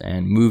focus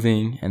and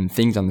moving, and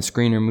things on the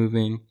screen are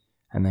moving,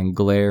 and then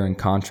glare and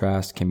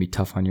contrast can be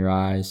tough on your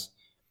eyes.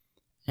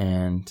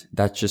 And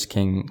that just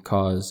can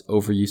cause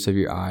overuse of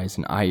your eyes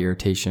and eye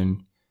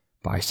irritation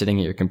by sitting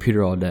at your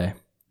computer all day.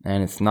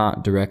 And it's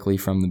not directly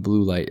from the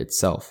blue light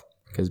itself,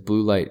 because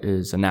blue light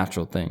is a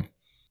natural thing.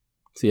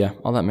 So yeah,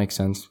 all that makes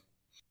sense.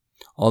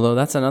 Although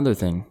that's another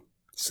thing.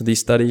 So these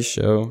studies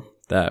show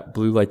that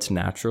blue light's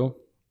natural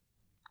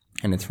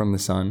and it's from the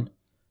sun.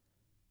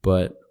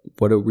 But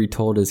what are we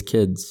told as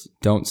kids?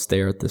 Don't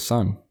stare at the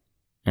sun.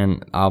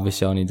 And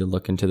obviously I'll need to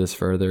look into this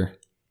further.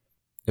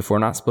 If we're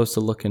not supposed to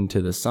look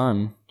into the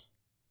sun,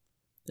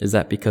 is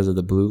that because of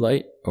the blue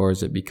light, or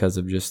is it because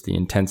of just the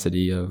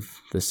intensity of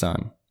the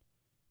sun?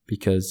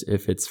 Because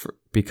if it's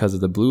because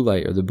of the blue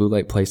light, or the blue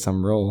light plays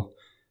some role,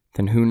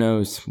 then who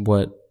knows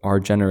what our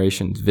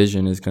generation's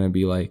vision is going to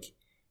be like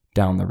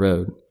down the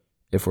road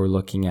if we're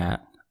looking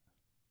at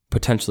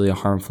potentially a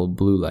harmful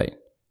blue light.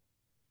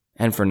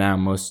 And for now,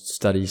 most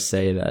studies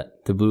say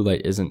that the blue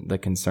light isn't the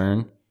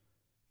concern,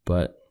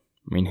 but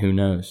I mean, who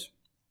knows?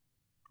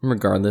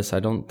 Regardless,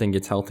 I don't think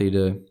it's healthy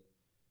to,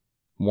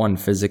 one,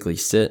 physically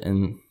sit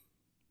and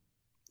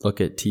look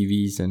at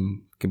TVs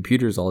and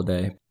computers all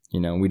day.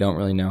 We don't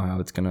really know how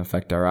it's going to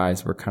affect our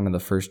eyes. We're kind of the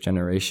first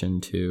generation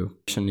to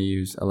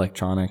use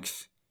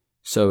electronics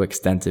so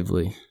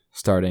extensively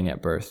starting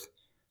at birth.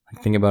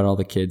 Like, think about all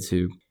the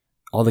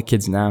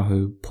kids now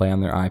who play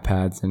on their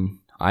iPads and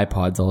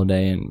iPods all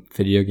day and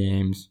video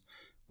games,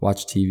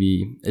 watch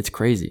TV. It's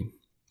crazy.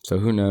 So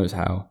who knows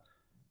how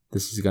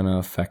this is going to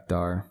affect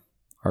our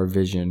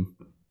vision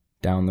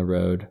down the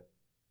road,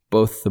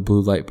 both the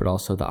blue light but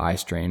also the eye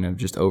strain of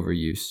just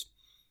overuse.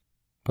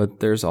 But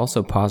there's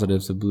also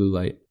positives of blue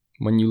light.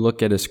 When you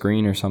look at a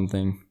screen or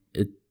something,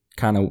 it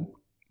kind of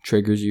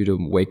triggers you to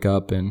wake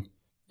up and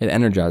it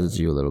energizes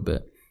you a little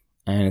bit.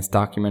 And it's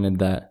documented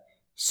that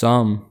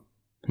some,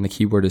 and the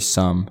key word is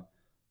some,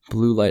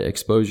 blue light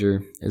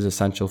exposure is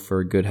essential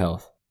for good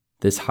health.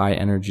 This high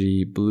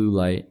energy blue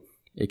light,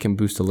 it can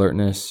boost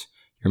alertness,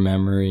 your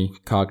memory,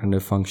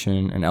 cognitive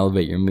function, and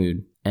elevate your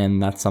mood.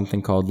 And that's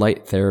something called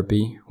light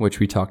therapy, which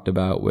we talked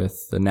about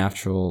with the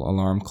natural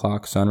alarm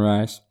clock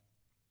sunrise,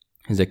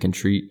 as it can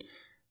treat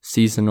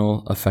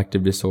seasonal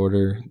affective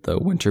disorder, the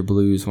winter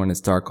blues when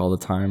it's dark all the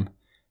time.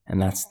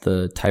 And that's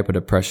the type of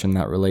depression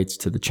that relates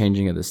to the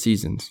changing of the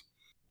seasons.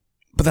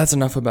 But that's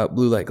enough about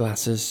blue light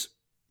glasses.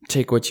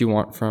 Take what you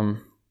want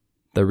from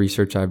the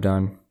research I've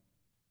done.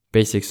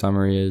 Basic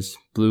summary is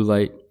blue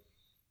light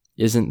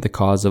isn't the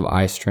cause of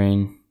eye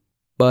strain,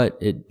 but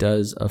it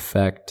does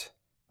affect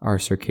our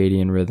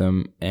circadian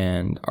rhythm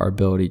and our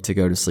ability to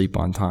go to sleep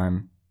on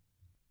time.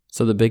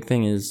 So the big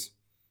thing is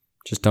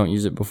just don't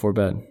use it before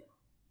bed.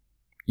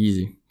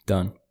 Easy,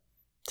 done.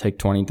 Take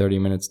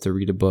 20-30 minutes to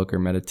read a book or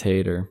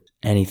meditate or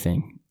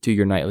anything. Do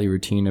your nightly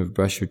routine of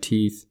brush your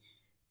teeth,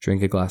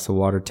 drink a glass of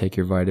water, take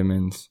your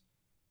vitamins.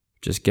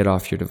 Just get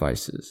off your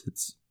devices.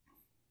 It's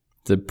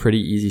a pretty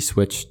easy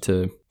switch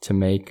to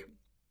make.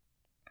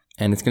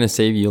 And it's going to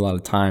save you a lot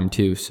of time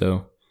too.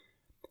 So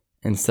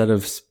instead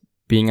of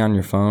being on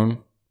your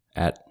phone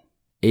at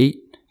 8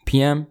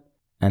 p.m.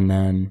 and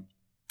then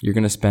you're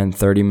going to spend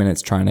 30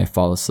 minutes trying to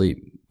fall asleep,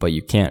 but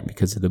you can't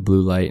because of the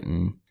blue light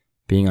and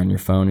being on your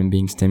phone and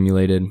being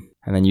stimulated.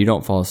 And then you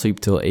don't fall asleep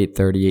till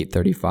 8:30,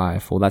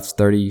 8:35. Well, that's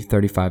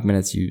 35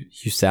 minutes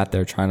you sat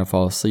there trying to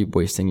fall asleep,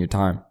 wasting your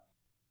time.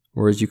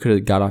 Whereas you could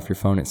have got off your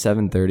phone at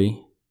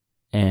 7:30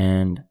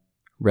 and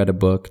read a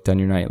book, done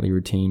your nightly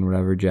routine,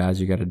 whatever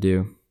jazz you got to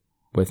do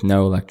with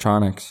no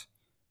electronics,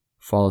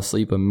 fall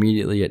asleep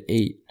immediately at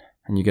 8,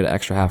 and you get an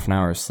extra half an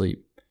hour of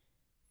sleep.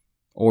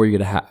 Or you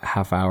get a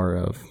half hour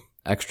of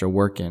extra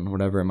work in,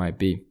 whatever it might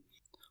be.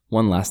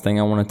 One last thing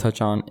I want to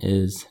touch on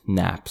is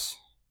naps.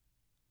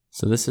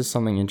 So this is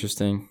something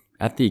interesting.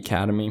 At the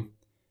academy,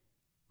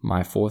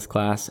 my 4th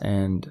class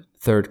and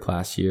 3rd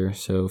class year,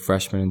 so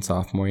freshman and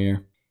sophomore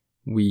year,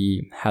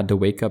 we had to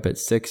wake up at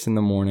 6 in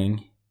the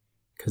morning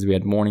because we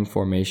had morning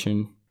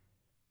formation.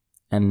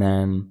 And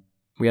then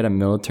we had a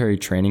military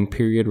training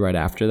period right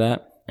after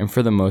that. And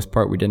for the most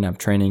part, we didn't have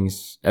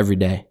trainings every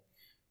day.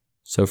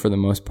 So for the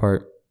most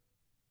part,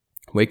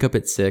 wake up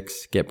at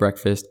 6, get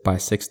breakfast by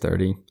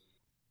 6:30.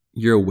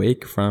 You're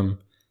awake from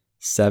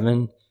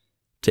 7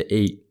 to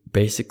 8,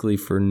 basically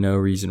for no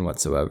reason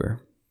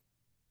whatsoever.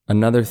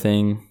 Another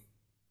thing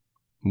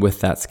with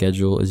that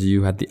schedule is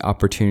you had the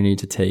opportunity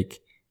to take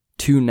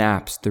 2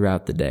 naps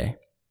throughout the day.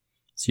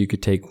 So you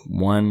could take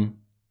one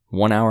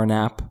 1-hour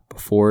nap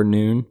before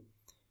noon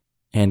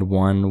and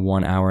one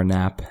 1-hour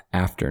nap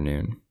after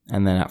noon.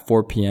 And then at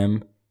 4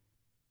 p.m.,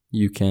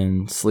 you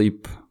can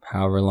sleep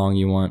however long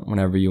you want,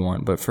 whenever you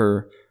want. But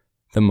for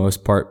the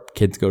most part,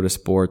 kids go to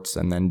sports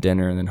and then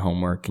dinner and then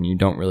homework, and you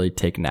don't really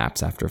take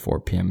naps after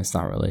 4 p.m. It's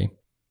not really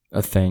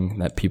a thing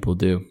that people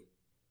do.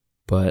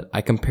 But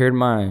I compared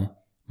my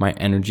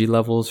energy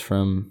levels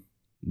from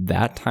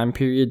that time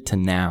period to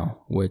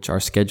now, which our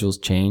schedules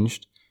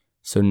changed.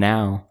 So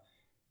now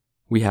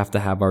we have to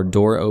have our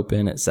door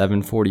open at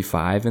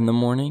 7:45 in the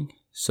morning.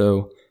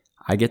 So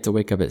I get to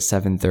wake up at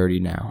 7:30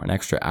 now, an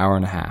extra hour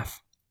and a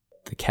half.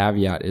 The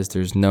caveat is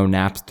there's no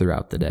naps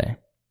throughout the day.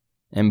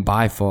 And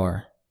by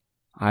far,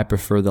 I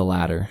prefer the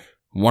latter,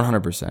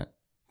 100%.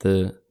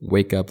 The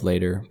wake up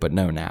later, but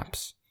no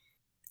naps.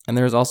 And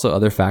there's also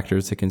other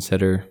factors to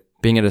consider.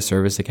 Being at a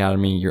service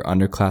academy, your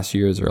underclass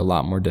years are a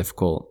lot more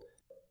difficult.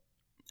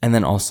 And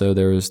then also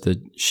there was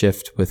the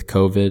shift with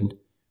COVID.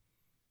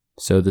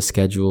 So the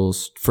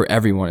schedules for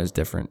everyone is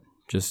different,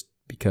 just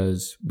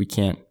because we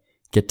can't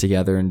get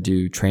together and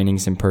do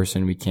trainings in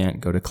person. We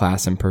can't go to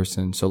class in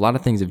person. So a lot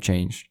of things have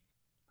changed.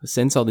 But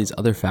since all these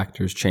other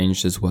factors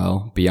changed as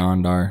well,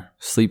 beyond our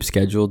sleep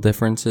schedule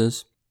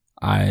differences,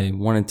 I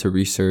wanted to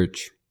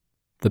research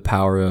the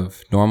power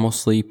of normal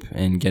sleep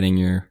and getting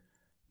your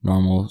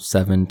normal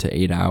 7 to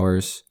 8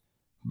 hours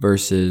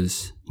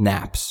versus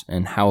naps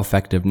and how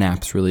effective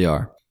naps really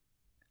are.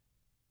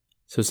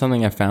 So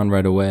something I found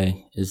right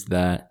away is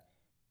that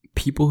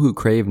people who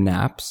crave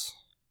naps,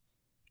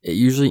 it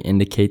usually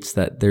indicates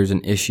that there's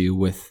an issue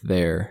with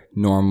their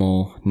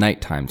normal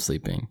nighttime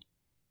sleeping.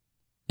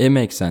 It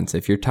makes sense.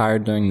 If you're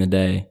tired during the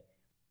day,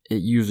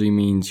 it usually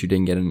means you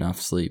didn't get enough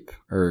sleep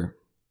or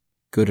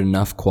good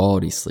enough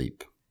quality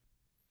sleep.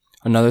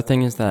 Another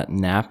thing is that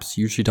naps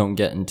usually don't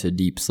get into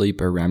deep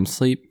sleep or REM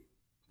sleep.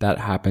 That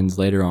happens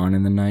later on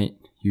in the night,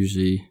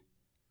 usually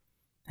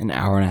an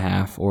hour and a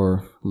half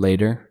or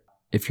later.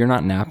 If you're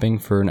not napping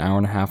for an hour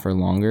and a half or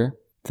longer,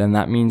 then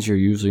that means you're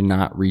usually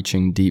not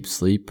reaching deep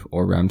sleep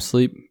or REM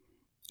sleep.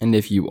 And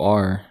if you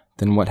are,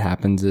 then what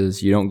happens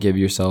is you don't give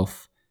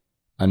yourself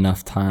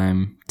enough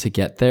time to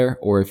get there,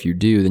 or if you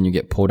do, then you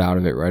get pulled out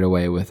of it right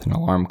away with an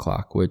alarm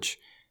clock, which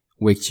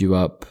wakes you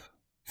up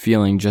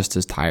feeling just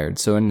as tired.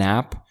 So a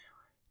nap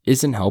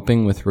isn't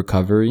helping with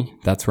recovery.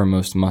 That's where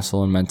most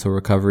muscle and mental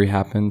recovery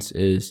happens,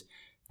 is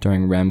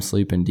during REM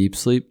sleep and deep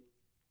sleep.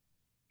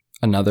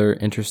 Another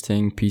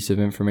interesting piece of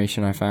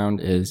information I found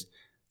is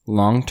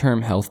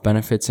long-term health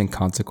benefits and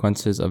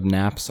consequences of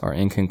naps are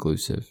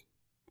inconclusive.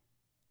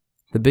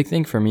 The big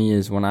thing for me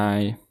is when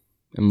I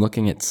am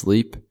looking at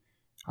sleep,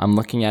 I'm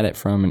looking at it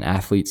from an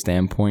athlete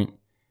standpoint.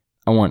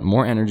 I want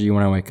more energy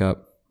when I wake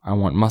up. I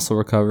want muscle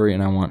recovery,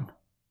 and I want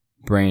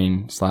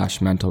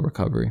brain/mental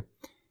recovery.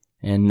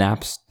 And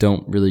naps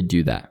don't really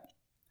do that.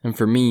 And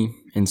for me,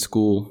 in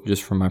school,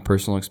 just from my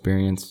personal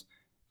experience,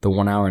 the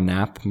 1 hour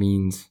nap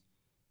means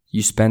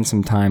you spend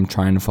some time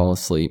trying to fall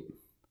asleep,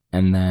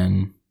 and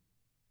then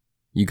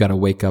you got to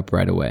wake up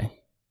right away.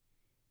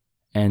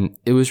 And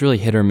it was really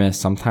hit or miss.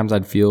 Sometimes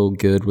I'd feel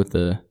good with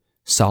a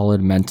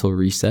solid mental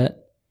reset,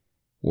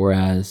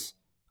 whereas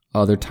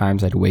other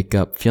times I'd wake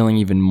up feeling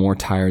even more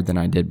tired than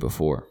I did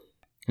before.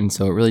 And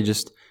so it really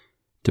just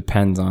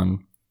depends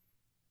on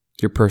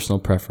your personal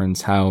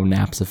preference, how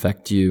naps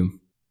affect you.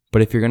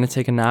 But if you're going to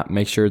take a nap,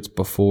 make sure it's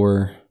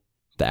before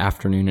the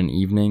afternoon and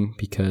evening,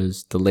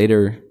 because the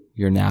later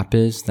your nap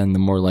is, then the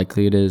more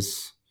likely it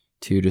is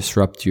to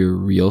disrupt your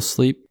real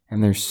sleep.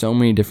 And there's so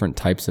many different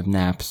types of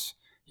naps.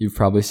 You've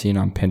probably seen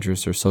on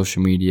Pinterest or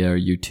social media or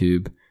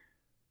YouTube.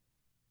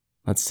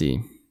 Let's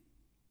see.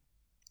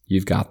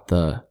 You've got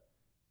the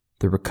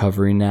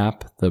recovery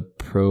nap, the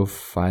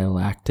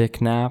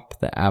prophylactic nap,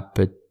 the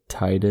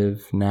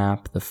appetitive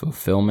nap, the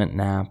fulfillment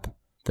nap,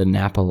 the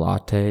napa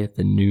latte,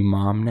 the new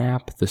mom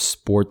nap, the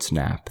sports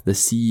nap, the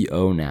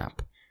CEO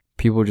nap.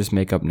 People just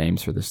make up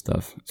names for this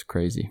stuff. It's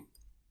crazy.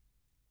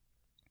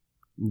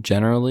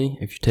 Generally,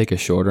 if you take a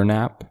shorter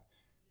nap,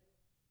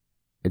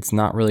 it's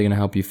not really going to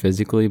help you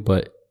physically,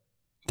 but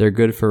they're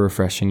good for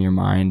refreshing your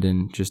mind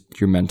and just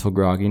your mental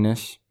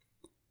grogginess.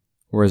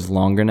 Whereas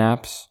longer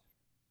naps,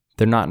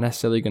 they're not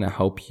necessarily going to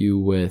help you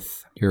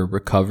with your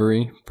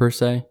recovery per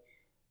se,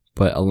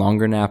 but a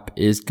longer nap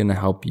is going to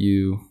help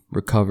you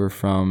recover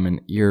from an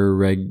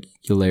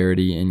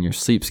irregularity in your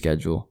sleep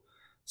schedule.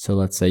 So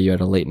let's say you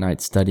had a late night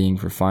studying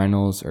for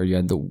finals, or you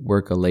had to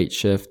work a late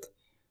shift.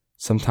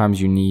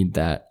 Sometimes you need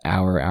that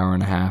hour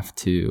and a half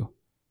to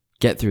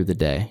get through the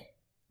day.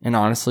 And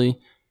honestly,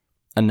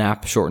 a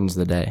nap shortens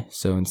the day.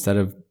 So instead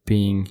of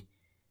being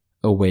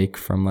awake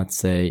from, let's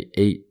say,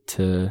 8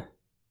 to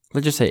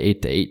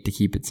 8 to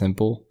keep it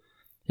simple,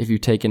 if you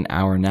take an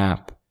hour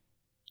nap,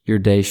 your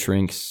day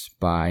shrinks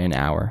by an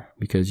hour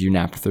because you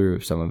napped through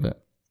some of it.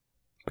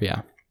 But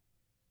yeah,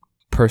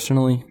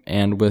 personally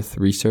and with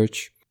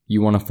research,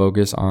 you want to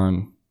focus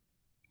on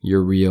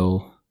your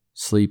real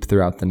sleep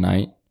throughout the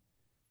night,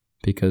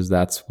 because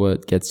that's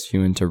what gets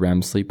you into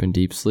REM sleep and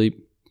deep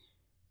sleep.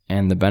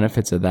 And the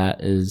benefits of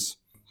that is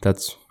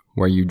that's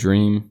where you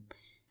dream.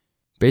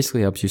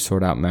 Basically helps you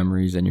sort out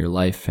memories in your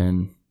life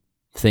and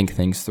think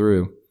things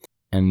through.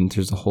 And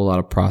there's a whole lot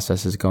of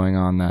processes going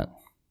on that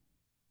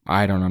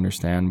I don't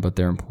understand, but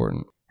they're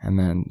important. And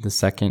then the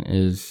second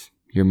is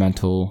your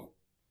mental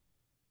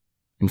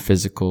and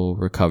physical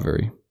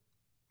recovery.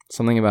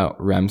 Something about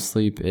REM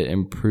sleep, it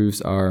improves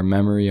our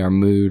memory, our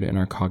mood, and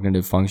our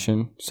cognitive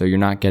function. So you're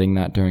not getting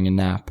that during a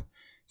nap.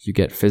 You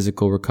get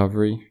physical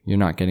recovery. You're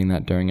not getting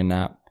that during a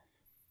nap.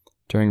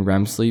 During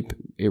REM sleep,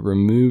 it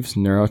removes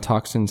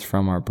neurotoxins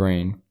from our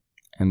brain,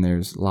 and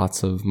there's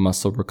lots of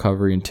muscle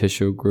recovery and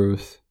tissue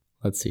growth.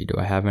 Let's see, do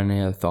I have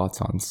any other thoughts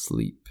on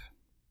sleep?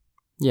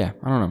 Yeah,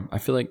 I don't know. I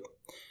feel like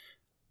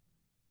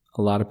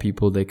a lot of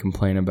people, they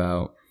complain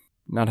about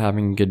not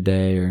having a good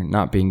day or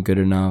not being good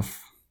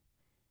enough,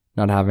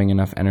 not having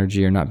enough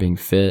energy or not being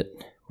fit,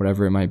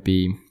 whatever it might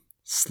be.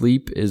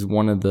 Sleep is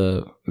one of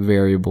the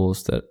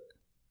variables that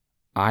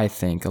I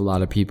think a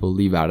lot of people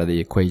leave out of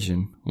the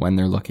equation when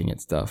they're looking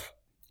at stuff.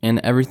 And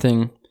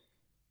everything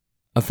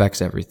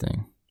affects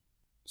everything.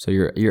 So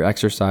your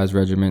exercise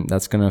regimen,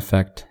 that's going to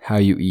affect how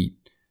you eat.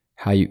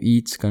 How you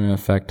eat's going to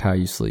affect how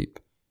you sleep.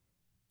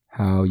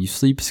 How you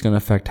sleep is going to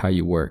affect how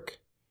you work.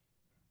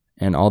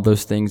 And all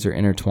those things are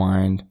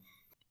intertwined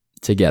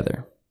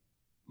together.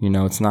 You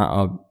know, it's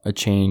not a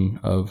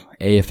chain of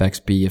A affects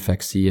B,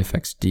 affects C,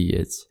 affects D.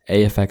 It's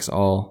A affects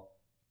all,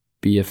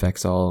 B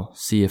affects all,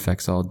 C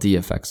affects all, D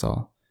affects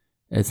all.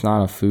 It's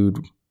not a food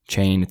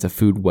chain, it's a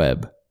food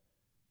web.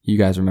 You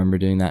guys remember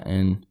doing that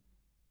in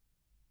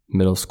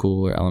middle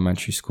school or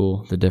elementary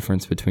school, the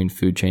difference between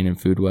food chain and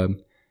food web.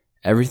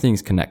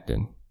 Everything's connected.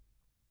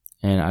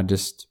 And I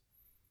just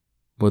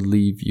would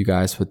leave you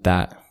guys with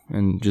that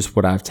and just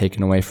what I've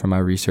taken away from my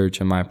research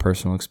and my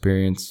personal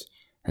experience,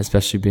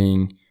 especially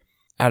being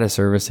at a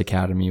service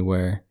academy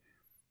where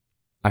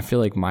I feel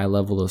like my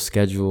level of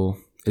schedule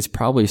is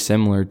probably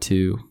similar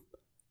to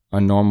a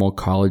normal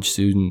college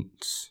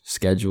student's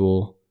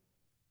schedule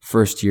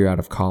first year out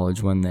of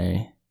college when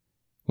they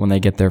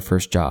get their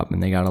first job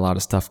and they got a lot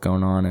of stuff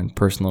going on and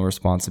personal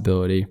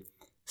responsibility.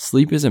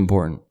 Sleep is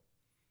important,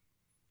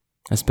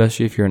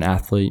 especially if you're an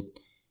athlete,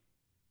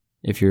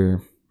 if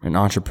you're an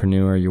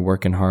entrepreneur, you're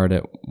working hard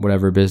at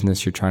whatever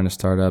business you're trying to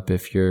start up,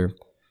 if you're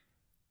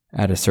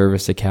at a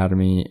service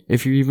academy,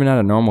 if you're even at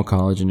a normal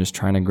college and just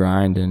trying to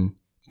grind and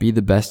be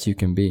the best you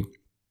can be.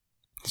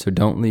 So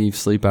don't leave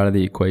sleep out of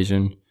the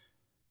equation.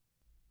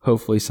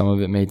 Hopefully some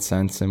of it made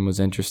sense and was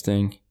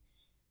interesting.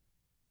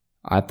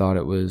 I thought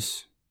it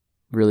was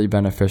really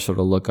beneficial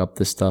to look up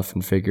this stuff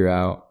and figure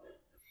out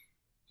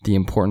the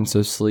importance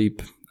of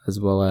sleep, as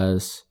well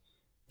as,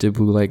 do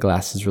blue light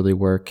glasses really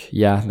work?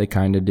 Yeah, they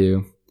kind of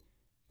do.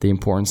 The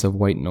importance of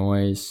white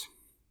noise.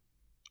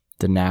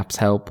 Do naps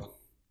help?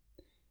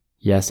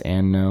 Yes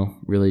and no.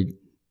 Really,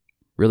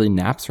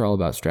 naps are all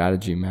about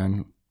strategy,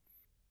 man.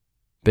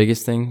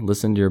 Biggest thing,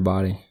 listen to your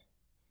body.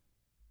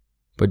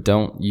 But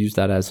don't use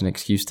that as an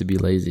excuse to be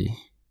lazy.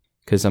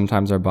 Because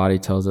sometimes our body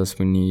tells us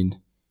we need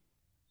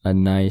a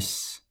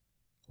nice,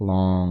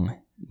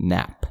 long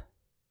nap.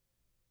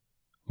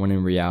 When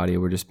in reality,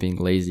 we're just being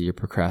lazy or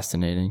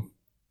procrastinating.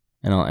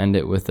 And I'll end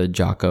it with a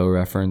Jocko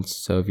reference.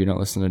 So if you don't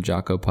listen to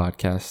Jocko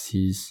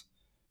podcasts,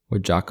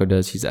 what Jocko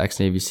does, he's an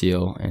ex-Navy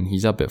SEAL, and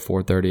he's up at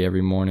 4:30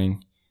 every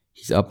morning.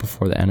 He's up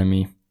before the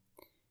enemy,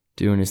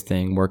 doing his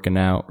thing, working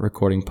out,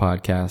 recording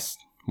podcasts,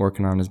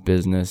 working on his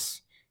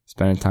business,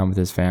 spending time with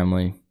his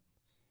family.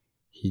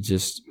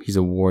 He's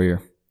a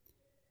warrior.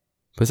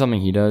 But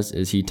something he does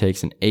is he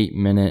takes an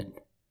 8-minute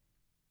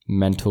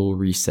mental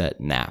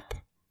reset nap.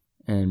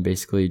 And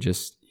basically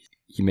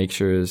he makes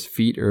sure his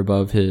feet are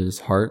above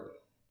his heart,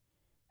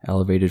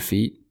 elevated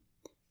feet,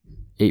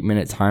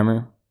 8-minute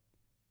timer,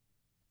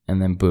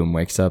 and then boom,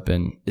 wakes up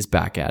and is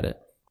back at it.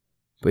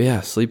 But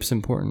yeah, sleep's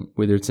important.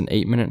 Whether it's an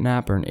 8-minute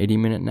nap or an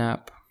 80-minute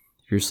nap,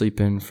 if you're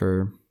sleeping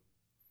for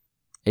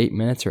 8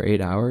 minutes or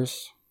 8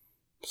 hours,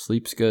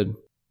 sleep's good.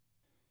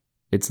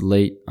 It's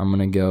late. I'm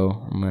going to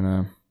go. I'm going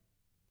to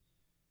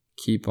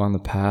keep on the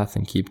path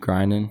and keep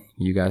grinding.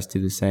 You guys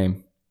do the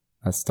same.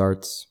 That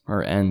starts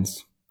or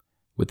ends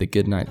with a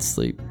good night's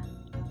sleep.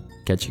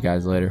 Catch you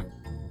guys later.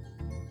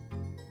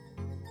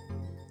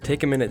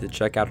 Take a minute to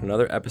check out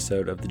another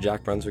episode of The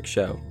Jack Brunswick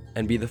Show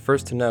and be the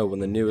first to know when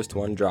the newest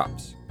one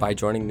drops by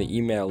joining the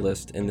email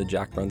list in the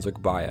Jack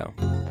Brunswick bio.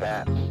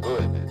 That's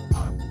good.